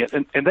this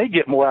event, and they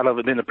get more out of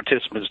it than the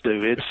participants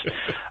do.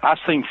 I've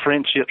seen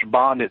friendships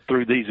bonded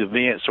through these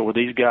events, or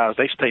these guys,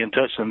 they stay in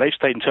touch, and they've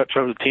stayed in touch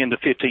over the 10 to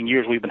 15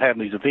 years we've been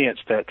having these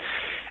events, that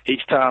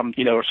each time,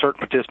 you know, a certain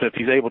participant, if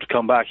he's able to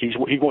come back, he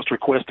wants to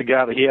request the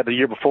guy that he had the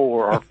year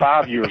before or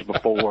 5 years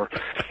before.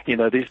 You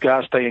know, these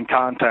guys stay in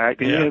contact,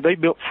 and, you know, they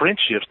built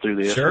friendships through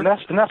this. Sure.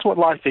 And that's what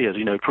life is,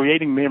 you know,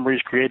 creating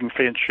memories, creating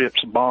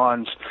friendships,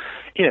 bonds.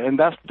 Yeah, and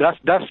that's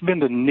been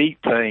the neat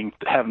thing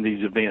having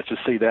these events, to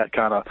see that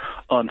kind of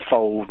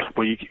unfold,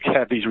 where you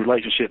have these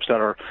relationships that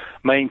are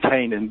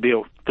maintained and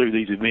built through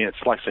these events.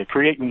 Like I say,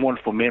 creating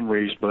wonderful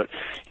memories, but,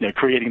 you know,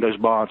 creating those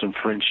bonds and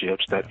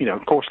friendships that, you know,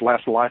 of course,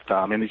 last a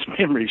lifetime. And these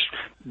memories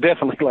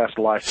definitely last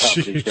a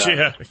lifetime for these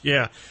guys.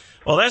 Yeah.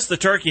 Well, that's the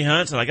turkey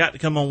hunts, and I got to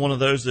come on one of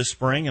those this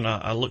spring, and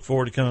I look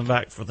forward to coming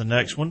back for the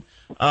next one.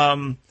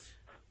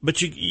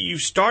 But you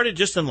started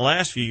just in the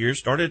last few years,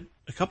 started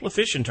a couple of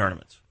fishing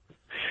tournaments.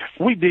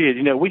 We did.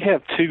 You know, we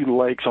have 2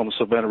 lakes on the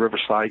Savannah River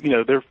site. You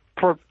know, they're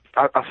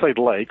I say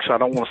lakes. I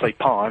don't want to say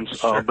ponds,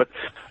 sure. But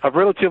a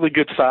relatively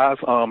good size.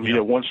 You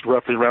know, one's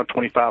roughly around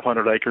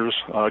 2,500 acres,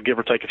 give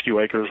or take a few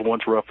acres.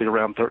 One's roughly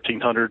around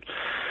 1,300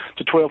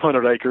 to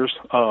 1,200 acres.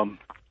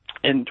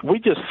 And we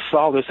just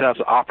saw this as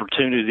an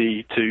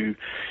opportunity to,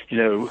 you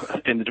know,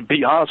 and to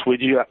be honest with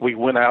you, we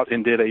went out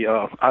and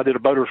I did a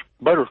boater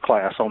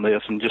class on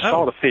this, and just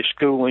saw the fish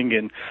schooling.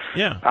 And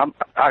I'm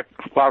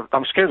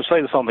scared to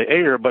say this on the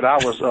air, but I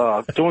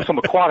was doing some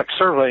aquatic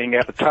surveying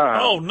at the time.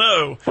 Oh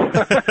no!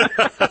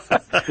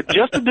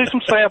 Just to do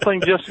some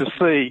sampling, just to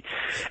see,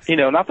 you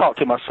know. And I thought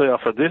to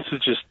myself, this is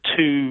just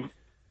too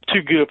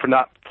good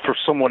for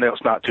someone else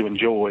not to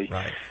enjoy.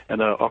 Right.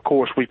 And of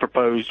course, went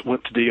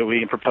to DOE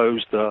and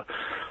proposed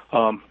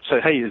say,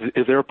 hey,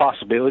 is there a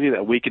possibility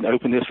that we can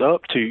open this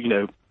up to, you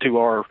know, to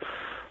our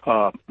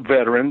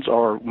veterans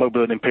or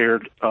mobility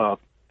impaired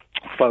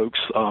folks,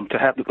 to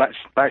have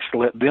actually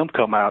let them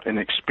come out and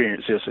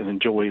experience this and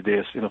enjoy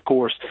this. And of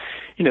course,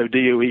 you know,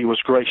 DOE was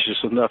gracious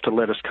enough to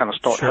let us kind of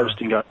start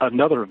hosting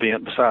another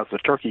event besides the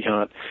turkey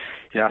hunt.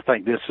 Yeah, I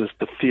think this is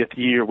the 5th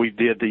year we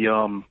did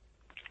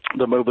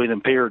the mobility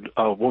impaired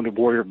Wounded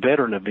Warrior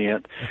veteran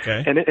event.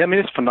 Okay. And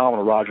it's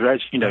phenomenal, Roger. As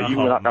you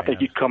know, I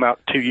think you come out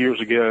 2 years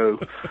ago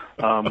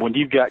when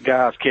you've got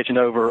guys catching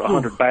over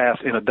 100 bass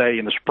in a day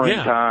in the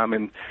springtime,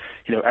 and,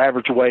 you know,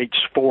 average weight's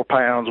 4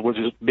 pounds, which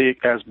is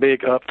big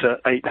up to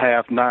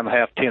 8.5,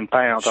 9.5, 10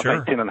 pounds.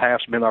 Sure. I think 10.5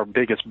 has been our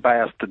biggest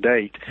bass to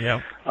date. Yeah.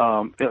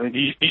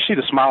 You see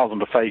the smiles on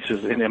the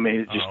faces, and I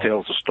mean, it just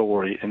tells the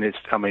story. And it's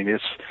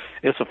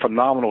a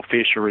phenomenal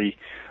fishery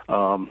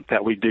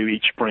that we do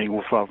each spring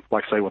with,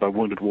 like I say, with our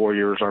Wounded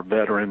Warriors, our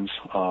veterans,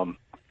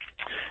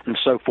 and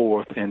so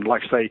forth. And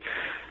like I say,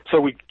 so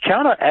we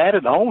kind of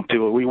added on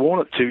to it. We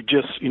wanted to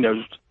just, you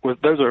know,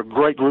 those are a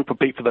great group of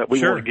people that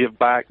we want to give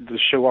back to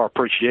show our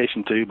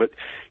appreciation to. But,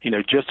 you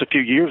know, just a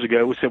few years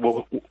ago, we said,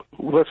 well,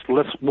 let's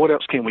what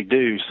else can we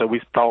do? So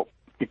we thought,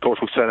 of course,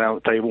 we sat down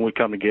at the table and we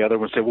come together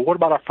and said, well, what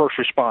about our first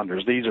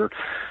responders? These are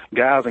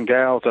guys and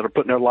gals that are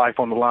putting their life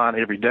on the line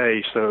every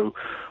day. So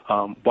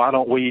why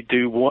don't we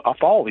do a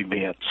fall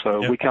event?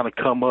 So we kind of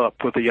come up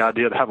with the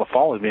idea to have a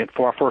fall event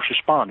for our first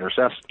responders.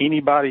 That's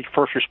anybody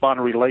first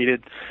responder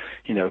related,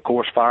 you know, of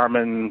course,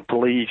 firemen,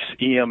 police,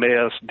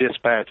 EMS,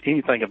 dispatch,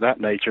 anything of that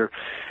nature.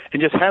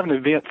 And just have an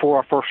event for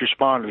our first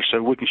responders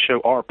so we can show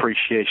our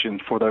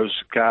appreciation for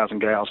those guys and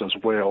gals as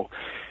well.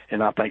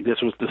 And I think this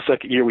was the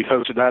 2nd year we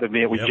hosted that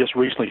event. We just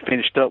recently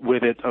finished up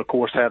with it. Of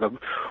course, had a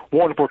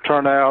wonderful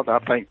turnout. I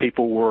think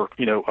people were,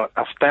 you know,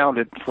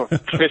 astounded,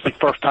 especially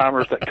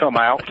first-timers that come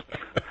out.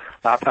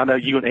 I know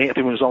you and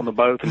Anthony was on the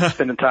boat and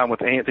spending time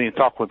with Anthony and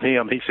talking with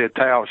him. He said,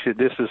 Tal,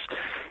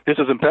 this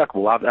is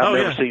impeccable. I've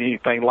never seen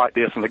anything like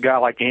this. And a guy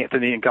like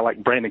Anthony and a guy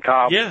like Brandon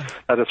Cobb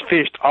that has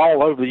fished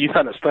all over the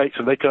United States,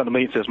 and they come to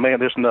me and says, man,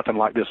 there's nothing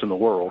like this in the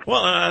world.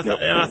 Well, and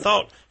I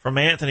thought from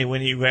Anthony,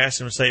 when you asked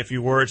him to say a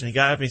few words, and he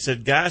got up and he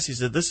said, guys, he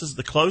said, this is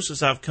the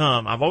closest I've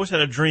come. I've always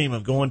had a dream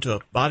of going to a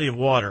body of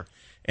water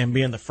and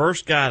being the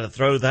first guy to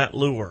throw that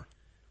lure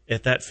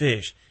at that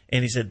fish.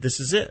 And he said,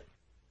 this is it.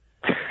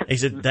 He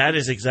said, that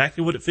is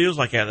exactly what it feels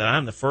like out there.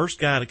 I'm the first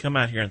guy to come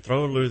out here and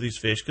throw a lure to these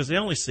fish, because they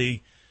only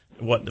see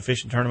the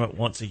fishing tournament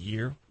once a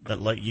year.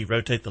 That lake, you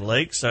rotate the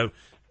lake. So,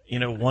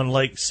 one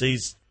lake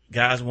sees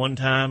guys one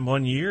time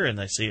one year, and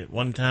they see it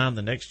one time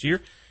the next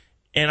year.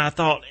 And I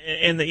thought,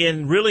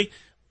 and really,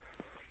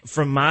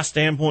 from my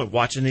standpoint,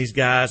 watching these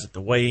guys at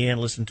the weigh-in,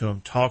 listening to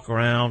them talk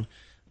around,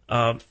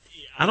 I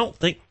don't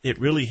think it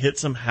really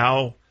hits them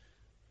how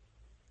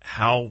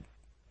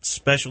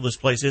special this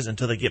place is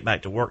until they get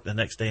back to work the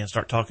next day and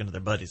start talking to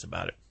their buddies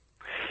about it.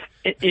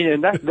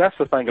 And that's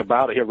the thing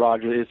about it here,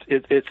 Roger.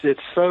 It's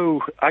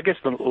so, I guess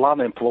a lot of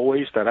the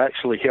employees that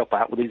actually help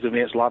out with these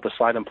events, a lot of the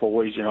site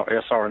employees,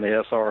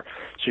 SR&S, our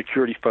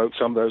security folks,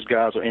 some of those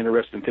guys are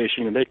interested in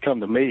fishing, and they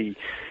come to me.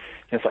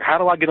 And it's like, how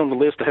do I get on the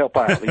list to help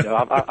out?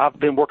 I've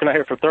been working out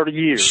here for 30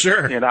 years.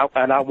 Sure. And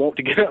I want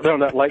to get out there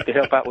on that lake to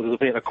help out with this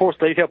event. Of course,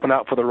 they're helping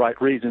out for the right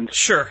reasons.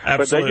 Sure, absolutely.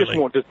 But they just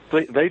want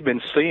to, they've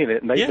been seeing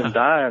it, and they've been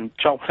dying,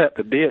 chomping at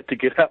the bit to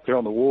get out there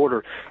on the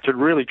water to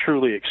really,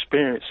 truly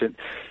experience it.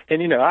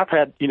 And, I've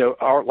had,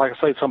 like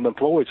I say, some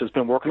employees that's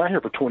been working out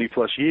here for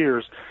 20-plus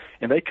years,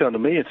 and they come to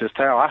me and says,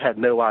 Tal, I had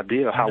no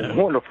idea how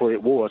wonderful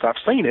it was. I've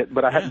seen it,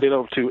 but I hadn't been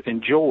able to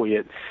enjoy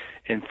it.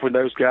 And for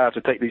those guys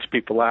to take these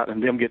people out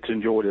and them get to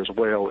enjoy it as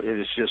well, it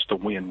is just a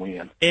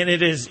win-win. And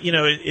it is,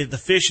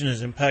 the fishing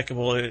is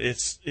impeccable.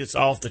 It's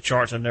off the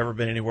charts. I've never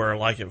been anywhere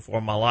like it before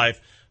in my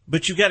life.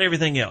 But you got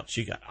everything else.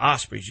 You got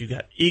ospreys, you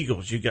got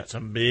eagles, you got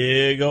some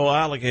big old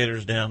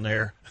alligators down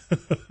there.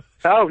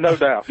 Oh, no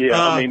doubt. Yeah,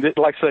 I mean,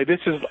 like I say, this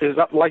is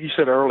like you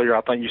said earlier.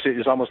 I think you said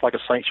it's almost like a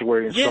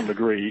sanctuary in some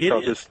degree,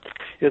 because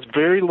it's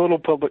very little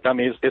public. I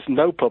mean, it's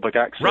no public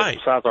access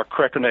besides our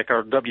Crackerneck,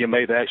 our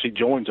WMA that actually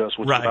joins us,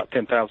 which is about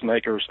 10,000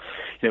 acres.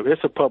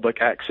 It's a public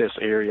access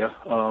area,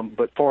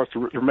 but far as the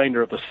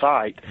remainder of the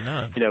site,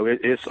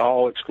 it's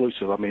all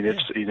exclusive. I mean,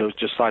 it's it's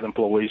just site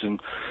employees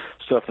and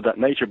stuff of that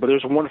nature. But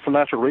there's wonderful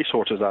natural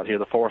resources out here.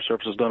 The Forest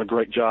Service has done a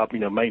great job,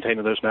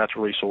 maintaining those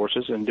natural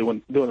resources and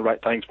doing the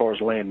right things as far as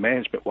land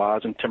management wise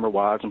and timber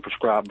wise and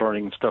prescribed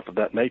burning and stuff of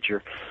that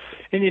nature.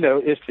 And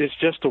it's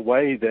just a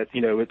way that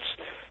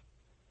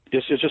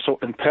it's just an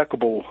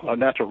impeccable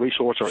natural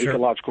resource or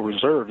ecological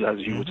reserve, as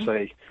you would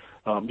say.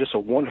 Just a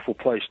wonderful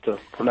place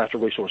for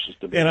natural resources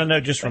to be. And I know,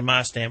 just from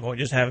my standpoint,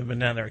 just having been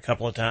down there a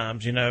couple of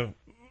times,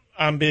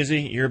 I'm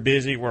busy, you're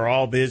busy, we're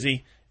all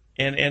busy,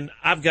 and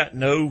I've got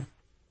no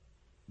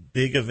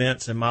big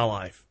events in my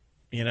life,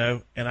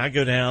 and I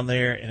go down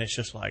there and it's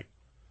just like,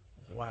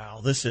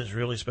 wow, this is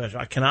really special.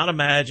 I cannot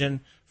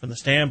imagine, from the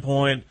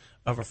standpoint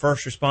of a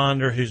first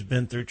responder who's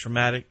been through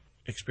traumatic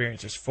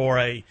experiences, for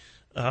a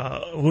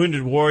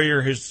wounded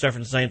warrior who's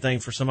suffering the same thing,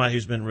 for somebody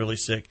who's been really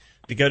sick,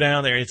 to go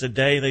down there. It's a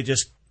day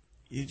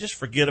you just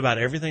forget about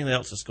everything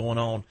else that's going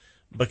on,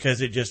 because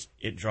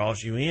it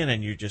draws you in,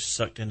 and you're just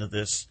sucked into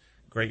this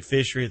great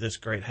fishery, this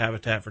great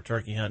habitat for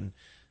turkey hunting,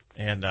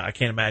 and I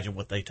can't imagine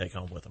what they take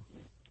home with them.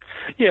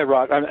 Yeah,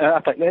 right. I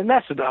think, and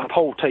that's the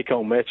whole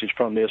take-home message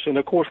from this. And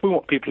of course, we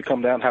want people to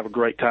come down, have a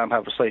great time,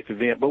 have a safe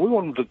event, but we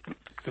want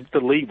them to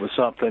leave with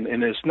something.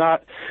 And it's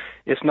not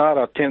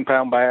a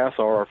 10-pound bass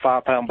or a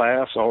 5-pound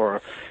bass or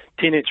a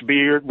 10-inch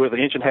beard with an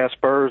 1.5-inch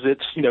spurs.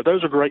 It's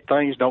those are great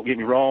things. Don't get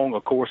me wrong.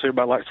 Of course,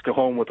 everybody likes to go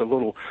home with a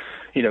little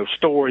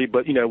story,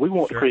 but we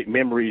want to create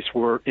memories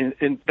where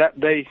in that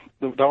day,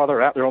 while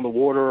they're out there on the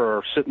water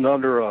or sitting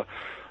under a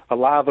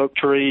live oak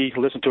tree,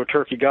 listen to a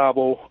turkey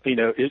gobble,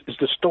 it's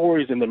the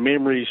stories and the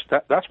memories.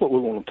 That's what we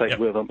want to take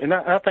with them. And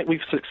I think we've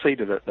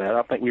succeeded at that.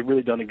 I think we've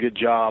really done a good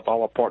job,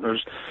 all our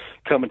partners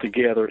coming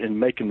together and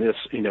making this,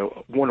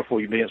 wonderful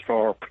events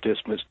for our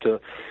participants to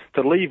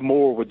leave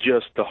more with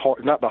just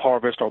not the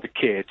harvest or the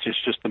catch.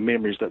 It's just the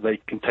memories that they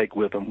can take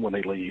with them when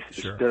they leave.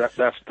 Sure. That's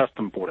the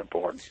important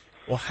part.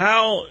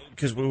 Well,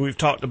 because we've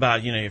talked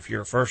about, if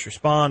you're a first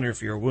responder,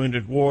 if you're a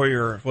wounded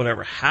warrior, or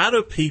whatever, how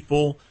do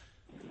people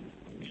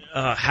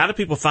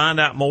find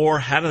out more?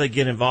 How do they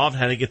get involved?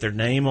 How do they get their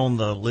name on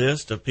the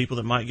list of people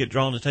that might get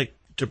drawn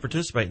to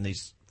participate in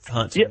these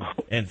hunts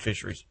and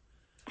fisheries?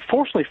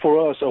 Fortunately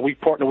for us, we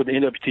partner with the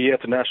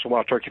NWTF, the National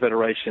Wild Turkey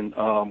Federation.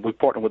 We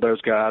partner with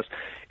those guys,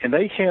 and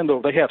they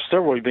have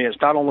several events,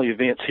 not only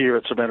events here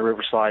at Savannah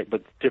River Site,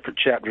 but different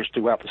chapters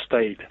throughout the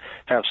state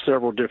have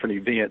several different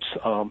events.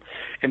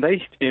 And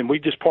we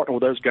just partner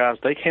with those guys.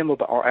 They handle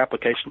our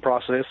application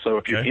process. So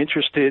if you're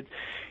interested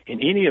in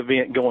any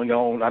event going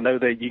on, I know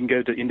that you can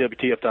go to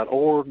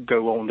nwtf.org,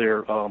 go on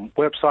their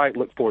website,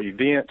 look for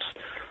events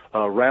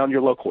around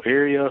your local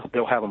area.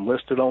 They'll have them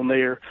listed on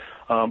there.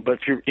 But if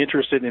you're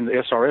interested in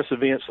the SRS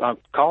events,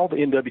 call the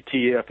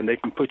NWTF, and they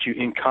can put you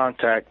in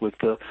contact with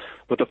the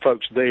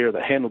folks there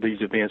that handle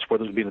these events,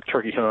 whether it be the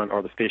turkey hunt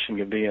or the fishing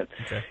event.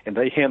 Okay. And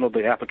they handle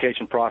the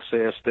application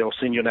process. They'll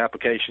send you an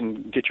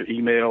application, get your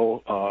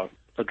email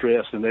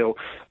address, and they'll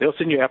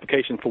send you an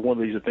application for one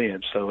of these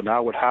events. So, and I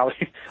would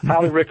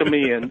highly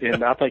recommend,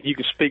 and I think you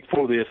can speak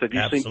for this, if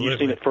you've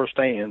seen it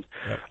firsthand.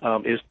 Yep.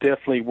 It's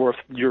definitely worth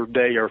your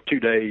day or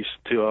 2 days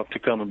to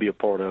come and be a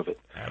part of it.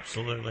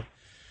 Absolutely.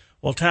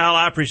 Well, Tal,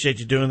 I appreciate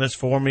you doing this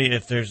for me.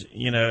 If there's,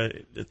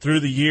 through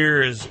the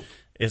year as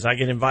I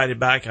get invited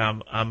back,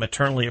 I'm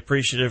eternally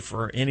appreciative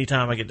for any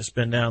time I get to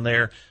spend down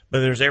there.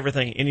 But there's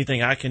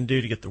anything I can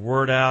do to get the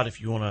word out.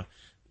 If you want to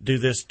do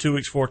this 2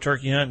 weeks before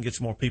turkey hunt and get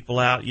some more people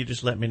out, you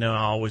just let me know.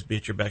 I'll always be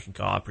at your beck and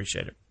call. I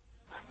appreciate it.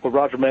 Well,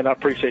 Roger, man, I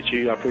appreciate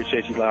you. I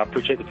appreciate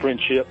the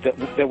friendship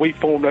that we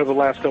formed over the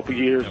last couple of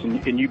years,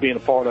 and you being a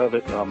part of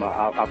it.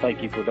 I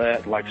thank you for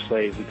that. Like I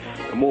say,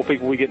 the more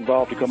people we get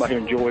involved to come out here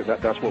and enjoy it,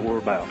 that's what we're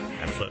about.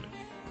 Absolutely.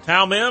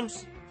 Tal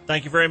Mims,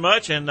 thank you very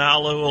much, and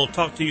we'll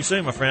talk to you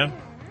soon, my friend.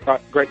 All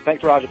right, great.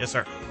 Thanks, Roger. Yes,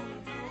 sir.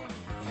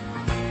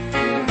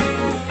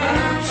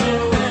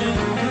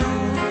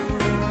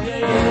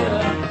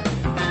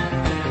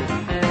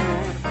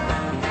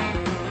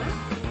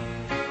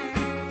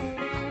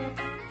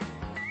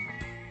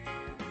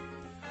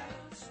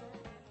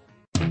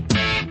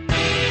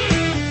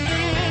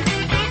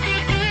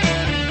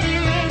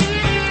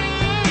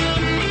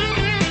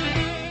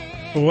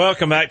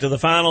 Welcome back to the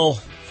final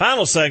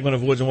segment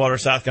of Woods and Water,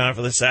 South Carolina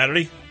for this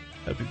Saturday.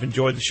 Hope you've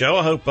enjoyed the show.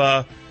 I hope,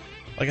 like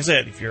I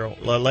said, if you're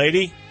a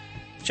lady,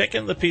 check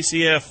in the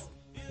PCF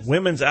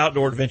Women's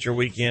Outdoor Adventure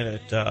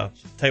Weekend at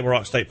Table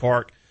Rock State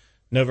Park,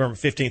 November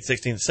 15th,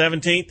 16th,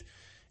 17th.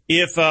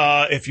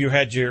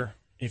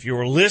 If you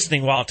were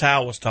listening while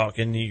Tal was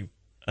talking, you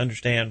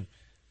understand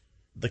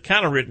the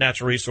kind of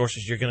natural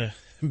resources you're going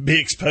to be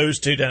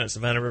exposed to down at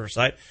Savannah River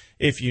site.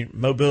 If you're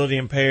mobility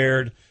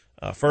impaired,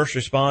 first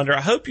responder,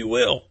 I hope you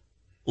will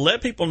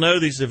let people know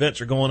these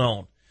events are going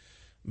on,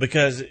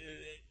 because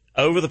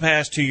over the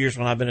past 2 years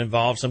when I've been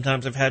involved,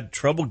 sometimes I've had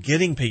trouble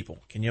getting people.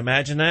 Can you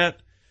imagine that?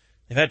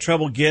 They've had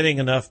trouble getting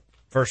enough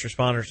first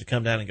responders to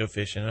come down and go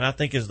fishing. And I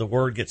think as the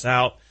word gets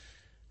out,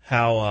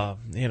 how,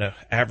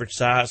 average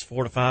size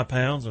 4 to 5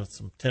 pounds with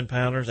some 10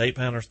 pounders, 8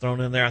 pounders thrown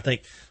in there. I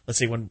think, let's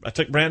see, when I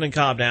took Brandon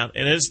Cobb down,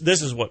 and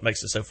this is what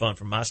makes it so fun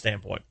from my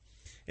standpoint,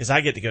 is I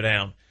get to go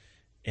down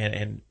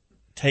and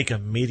take a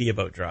media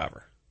boat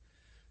driver.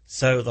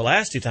 So the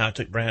last 2 times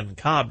I took Brandon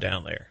Cobb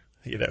down there,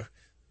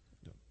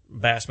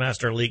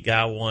 Bassmaster Elite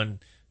guy won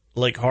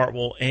Lake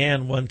Hartwell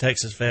and won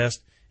Texas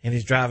Fest, and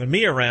he's driving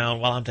me around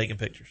while I'm taking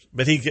pictures,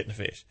 but he's getting the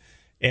fish.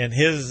 And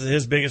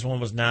his biggest one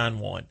was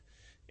 9-1.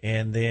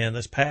 And then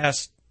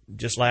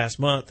just last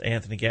month,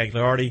 Anthony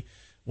Gagliardi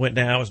went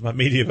down as my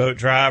media boat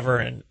driver,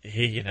 and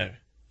he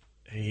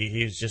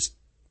was just,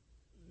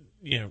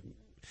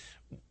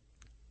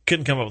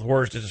 couldn't come up with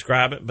words to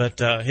describe it, but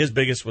his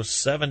biggest was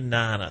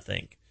 7-9, I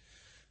think.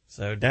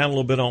 So down a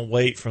little bit on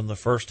weight from the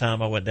first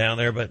time I went down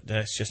there, but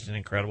it's just an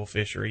incredible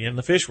fishery. And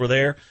the fish were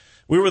there.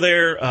 We were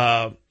there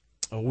a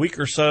week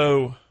or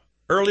so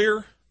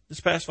earlier this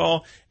past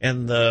fall,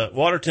 and the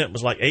water temp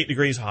was like 8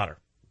 degrees hotter.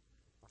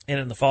 And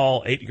in the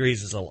fall, 8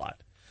 degrees is a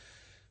lot.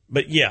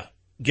 But yeah,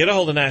 get a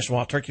hold of the National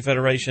Wild Turkey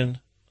Federation.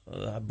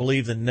 I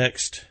believe the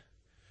next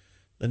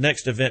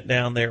event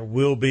down there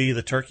will be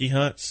the turkey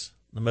hunts.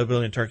 The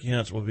mobility and turkey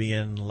hunts will be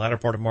in the latter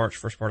part of March,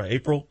 first part of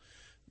April.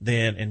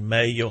 Then in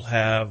May, you'll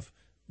have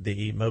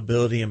the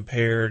mobility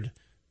impaired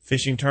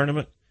fishing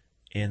tournament.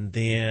 And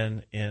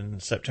then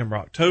in September,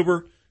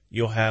 October,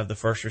 you'll have the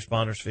first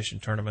responders fishing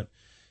tournament.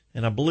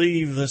 And I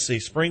believe,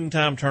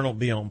 springtime tournament will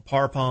be on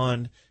Parr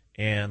Pond,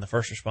 and the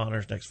first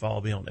responders next fall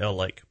will be on L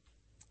Lake.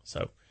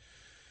 So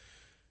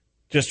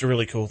just a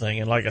really cool thing.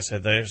 And like I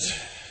said, there's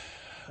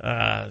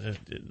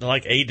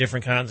like 8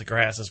 different kinds of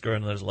grasses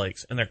growing in those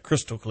lakes, and they're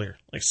crystal clear,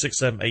 like 6,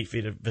 7, 8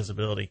 feet of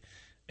visibility.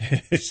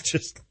 It's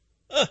just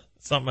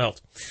something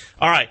else.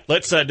 All right,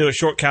 let's do a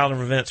short calendar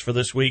of events for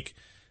this week.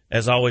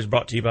 As always,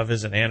 brought to you by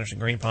Visit Anderson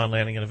Green Pond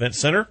Landing and Event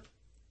Center.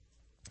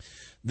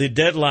 The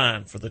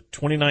deadline for the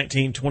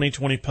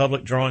 2019-2020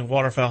 public drawing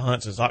waterfowl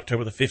hunts is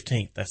October the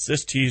 15th. That's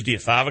this Tuesday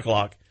at 5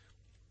 o'clock.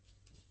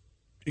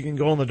 You can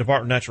go on the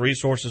Department of Natural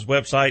Resources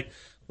website,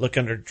 look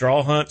under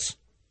draw hunts,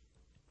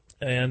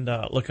 and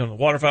look on the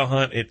waterfowl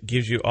hunt. It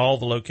gives you all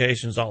the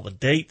locations, all the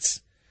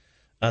dates.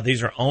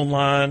 These are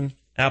online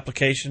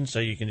applications, so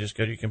you can just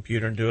go to your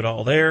computer and do it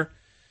all there.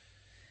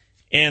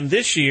 And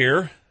this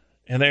year,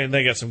 and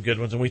they got some good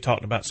ones, and we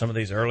talked about some of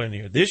these earlier in the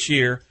year. This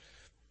year,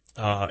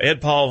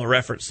 Ed Paul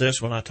referenced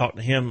this when I talked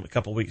to him a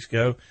couple of weeks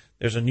ago.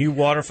 There's a new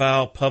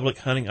waterfowl public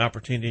hunting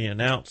opportunity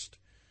announced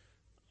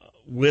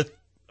with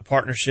a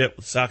partnership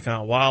with South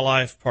Carolina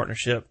Wildlife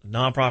Partnership,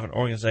 nonprofit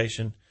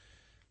organization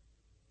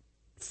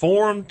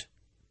formed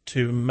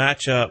to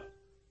match up.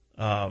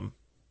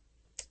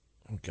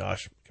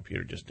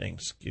 Computer just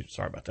dinged.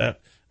 Sorry about that.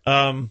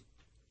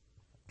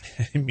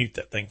 Mute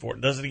that thing for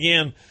it. Does it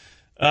again.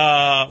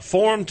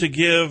 Formed to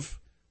give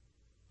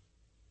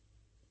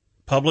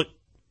public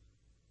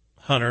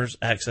hunters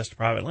access to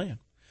private land.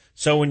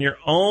 So when you're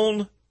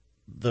on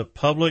the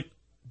public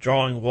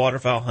drawing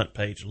waterfowl hunt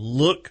page,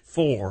 look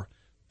for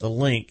the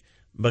link,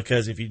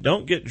 because if you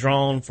don't get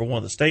drawn for one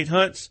of the state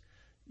hunts,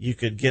 you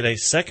could get a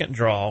second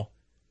draw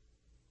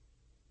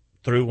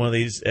through one of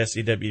these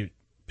SCWP,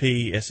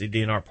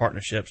 SCDNR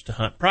partnerships to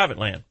hunt private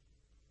land.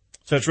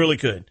 So it's really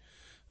good.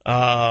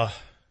 I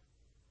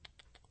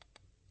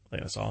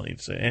think that's all I need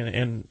to say.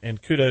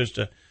 And kudos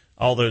to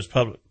all those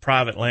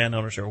private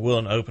landowners who are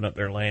willing to open up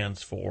their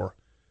lands for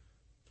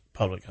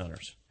public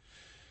hunters.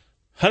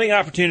 Hunting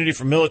opportunity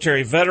for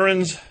military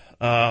veterans.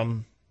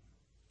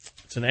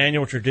 It's an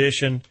annual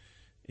tradition.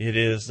 It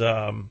is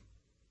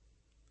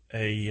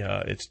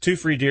it's 2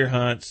 free deer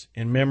hunts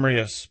in memory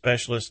of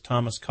Specialist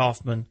Thomas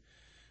Kaufman.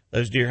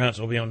 Those deer hunts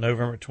will be on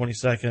November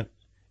 22nd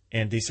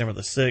and December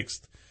the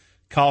 6th.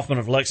 Kaufman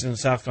of Lexington,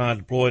 South Carolina,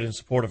 deployed in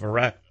support of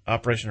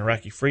Operation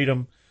Iraqi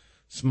Freedom.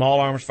 Small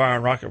arms fire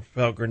and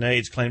rocket-propelled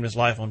grenades claimed his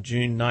life on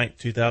June 9,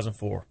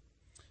 2004.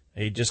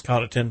 He just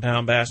caught a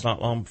 10-pound bass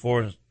not long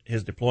before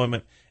his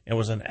deployment and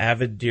was an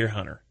avid deer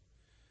hunter.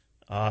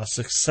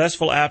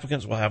 Successful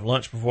applicants will have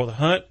lunch before the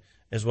hunt,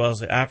 as well as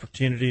the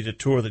opportunity to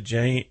tour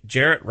the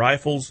Jarrett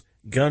Rifles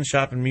Gun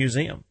Shop and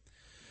Museum.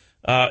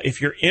 If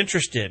you're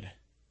interested,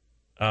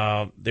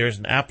 there's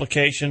an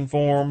application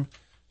form.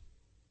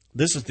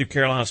 This is through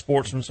Carolina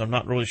Sportsman, so I'm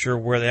not really sure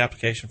where the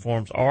application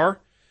forms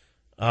are.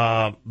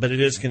 But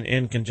it is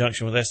in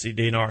conjunction with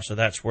SCDNR, so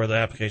that's where the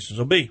applications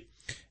will be.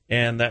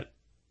 And that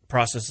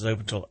process is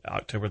open until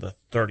October the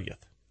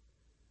 30th.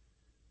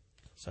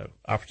 So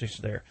opportunities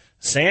there.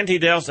 Santee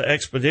Delta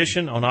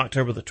Expedition on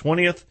October the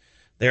 20th.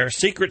 There are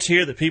secrets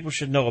here that people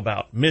should know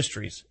about,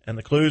 mysteries, and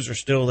the clues are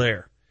still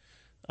there.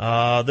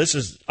 This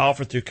is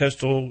offered through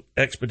Coastal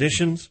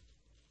Expeditions.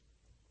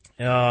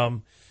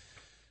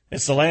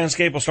 It's the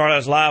landscape will start out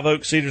as live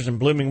oak, cedars, and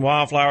blooming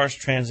wildflowers,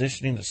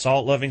 transitioning to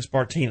salt-loving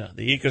Spartina.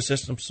 The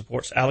ecosystem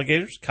supports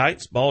alligators,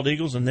 kites, bald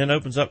eagles, and then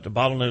opens up to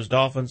bottlenose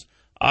dolphins,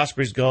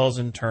 ospreys, gulls,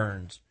 and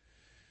terns.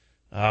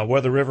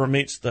 Where the river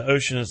meets the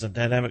ocean is a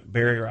dynamic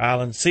barrier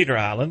island, Cedar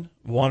Island.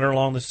 Wander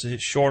along the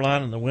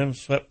shoreline in the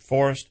windswept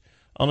forest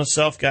on a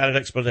self-guided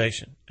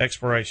exploration.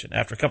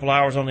 After a couple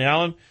hours on the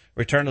island,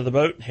 return to the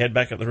boat and head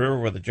back up the river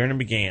where the journey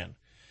began.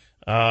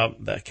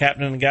 The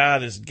captain and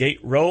guide is Gate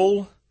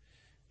Roll.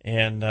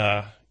 And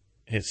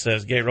it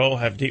says, Gate Roll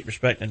have deep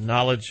respect and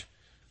knowledge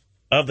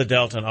of the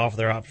Delta and offer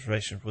their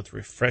observations with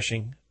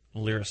refreshing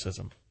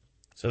lyricism.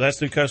 So that's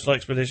through Coastal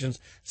Expeditions,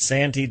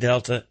 Santee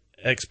Delta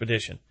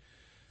Expedition.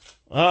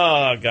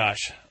 Oh,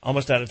 gosh,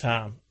 almost out of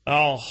time.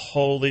 I'll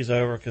hold these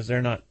over because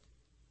they're not,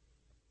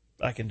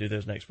 I can do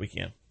those next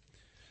weekend.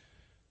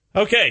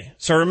 Okay,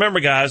 so remember,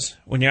 guys,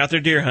 when you're out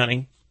there deer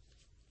hunting,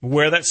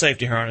 wear that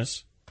safety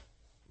harness,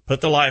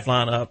 put the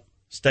lifeline up,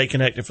 stay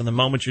connected from the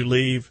moment you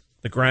leave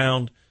the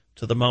ground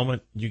to the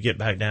moment you get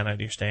back down out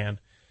of your stand,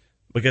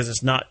 because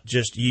it's not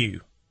just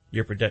you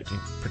you're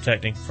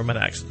protecting from an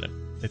accident.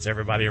 It's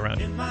everybody around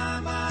you.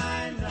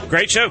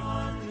 Great show.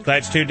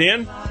 Glad you tuned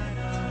in.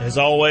 As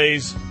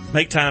always,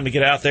 make time to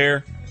get out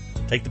there.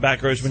 Take the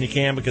back roads when you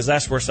can, because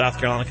that's where South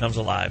Carolina comes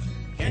alive.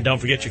 And don't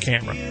forget your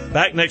camera.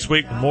 Back next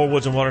week with more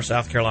Woods and Water,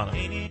 South Carolina.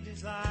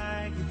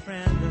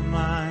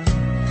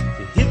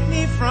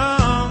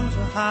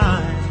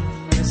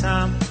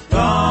 I'm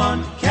gone.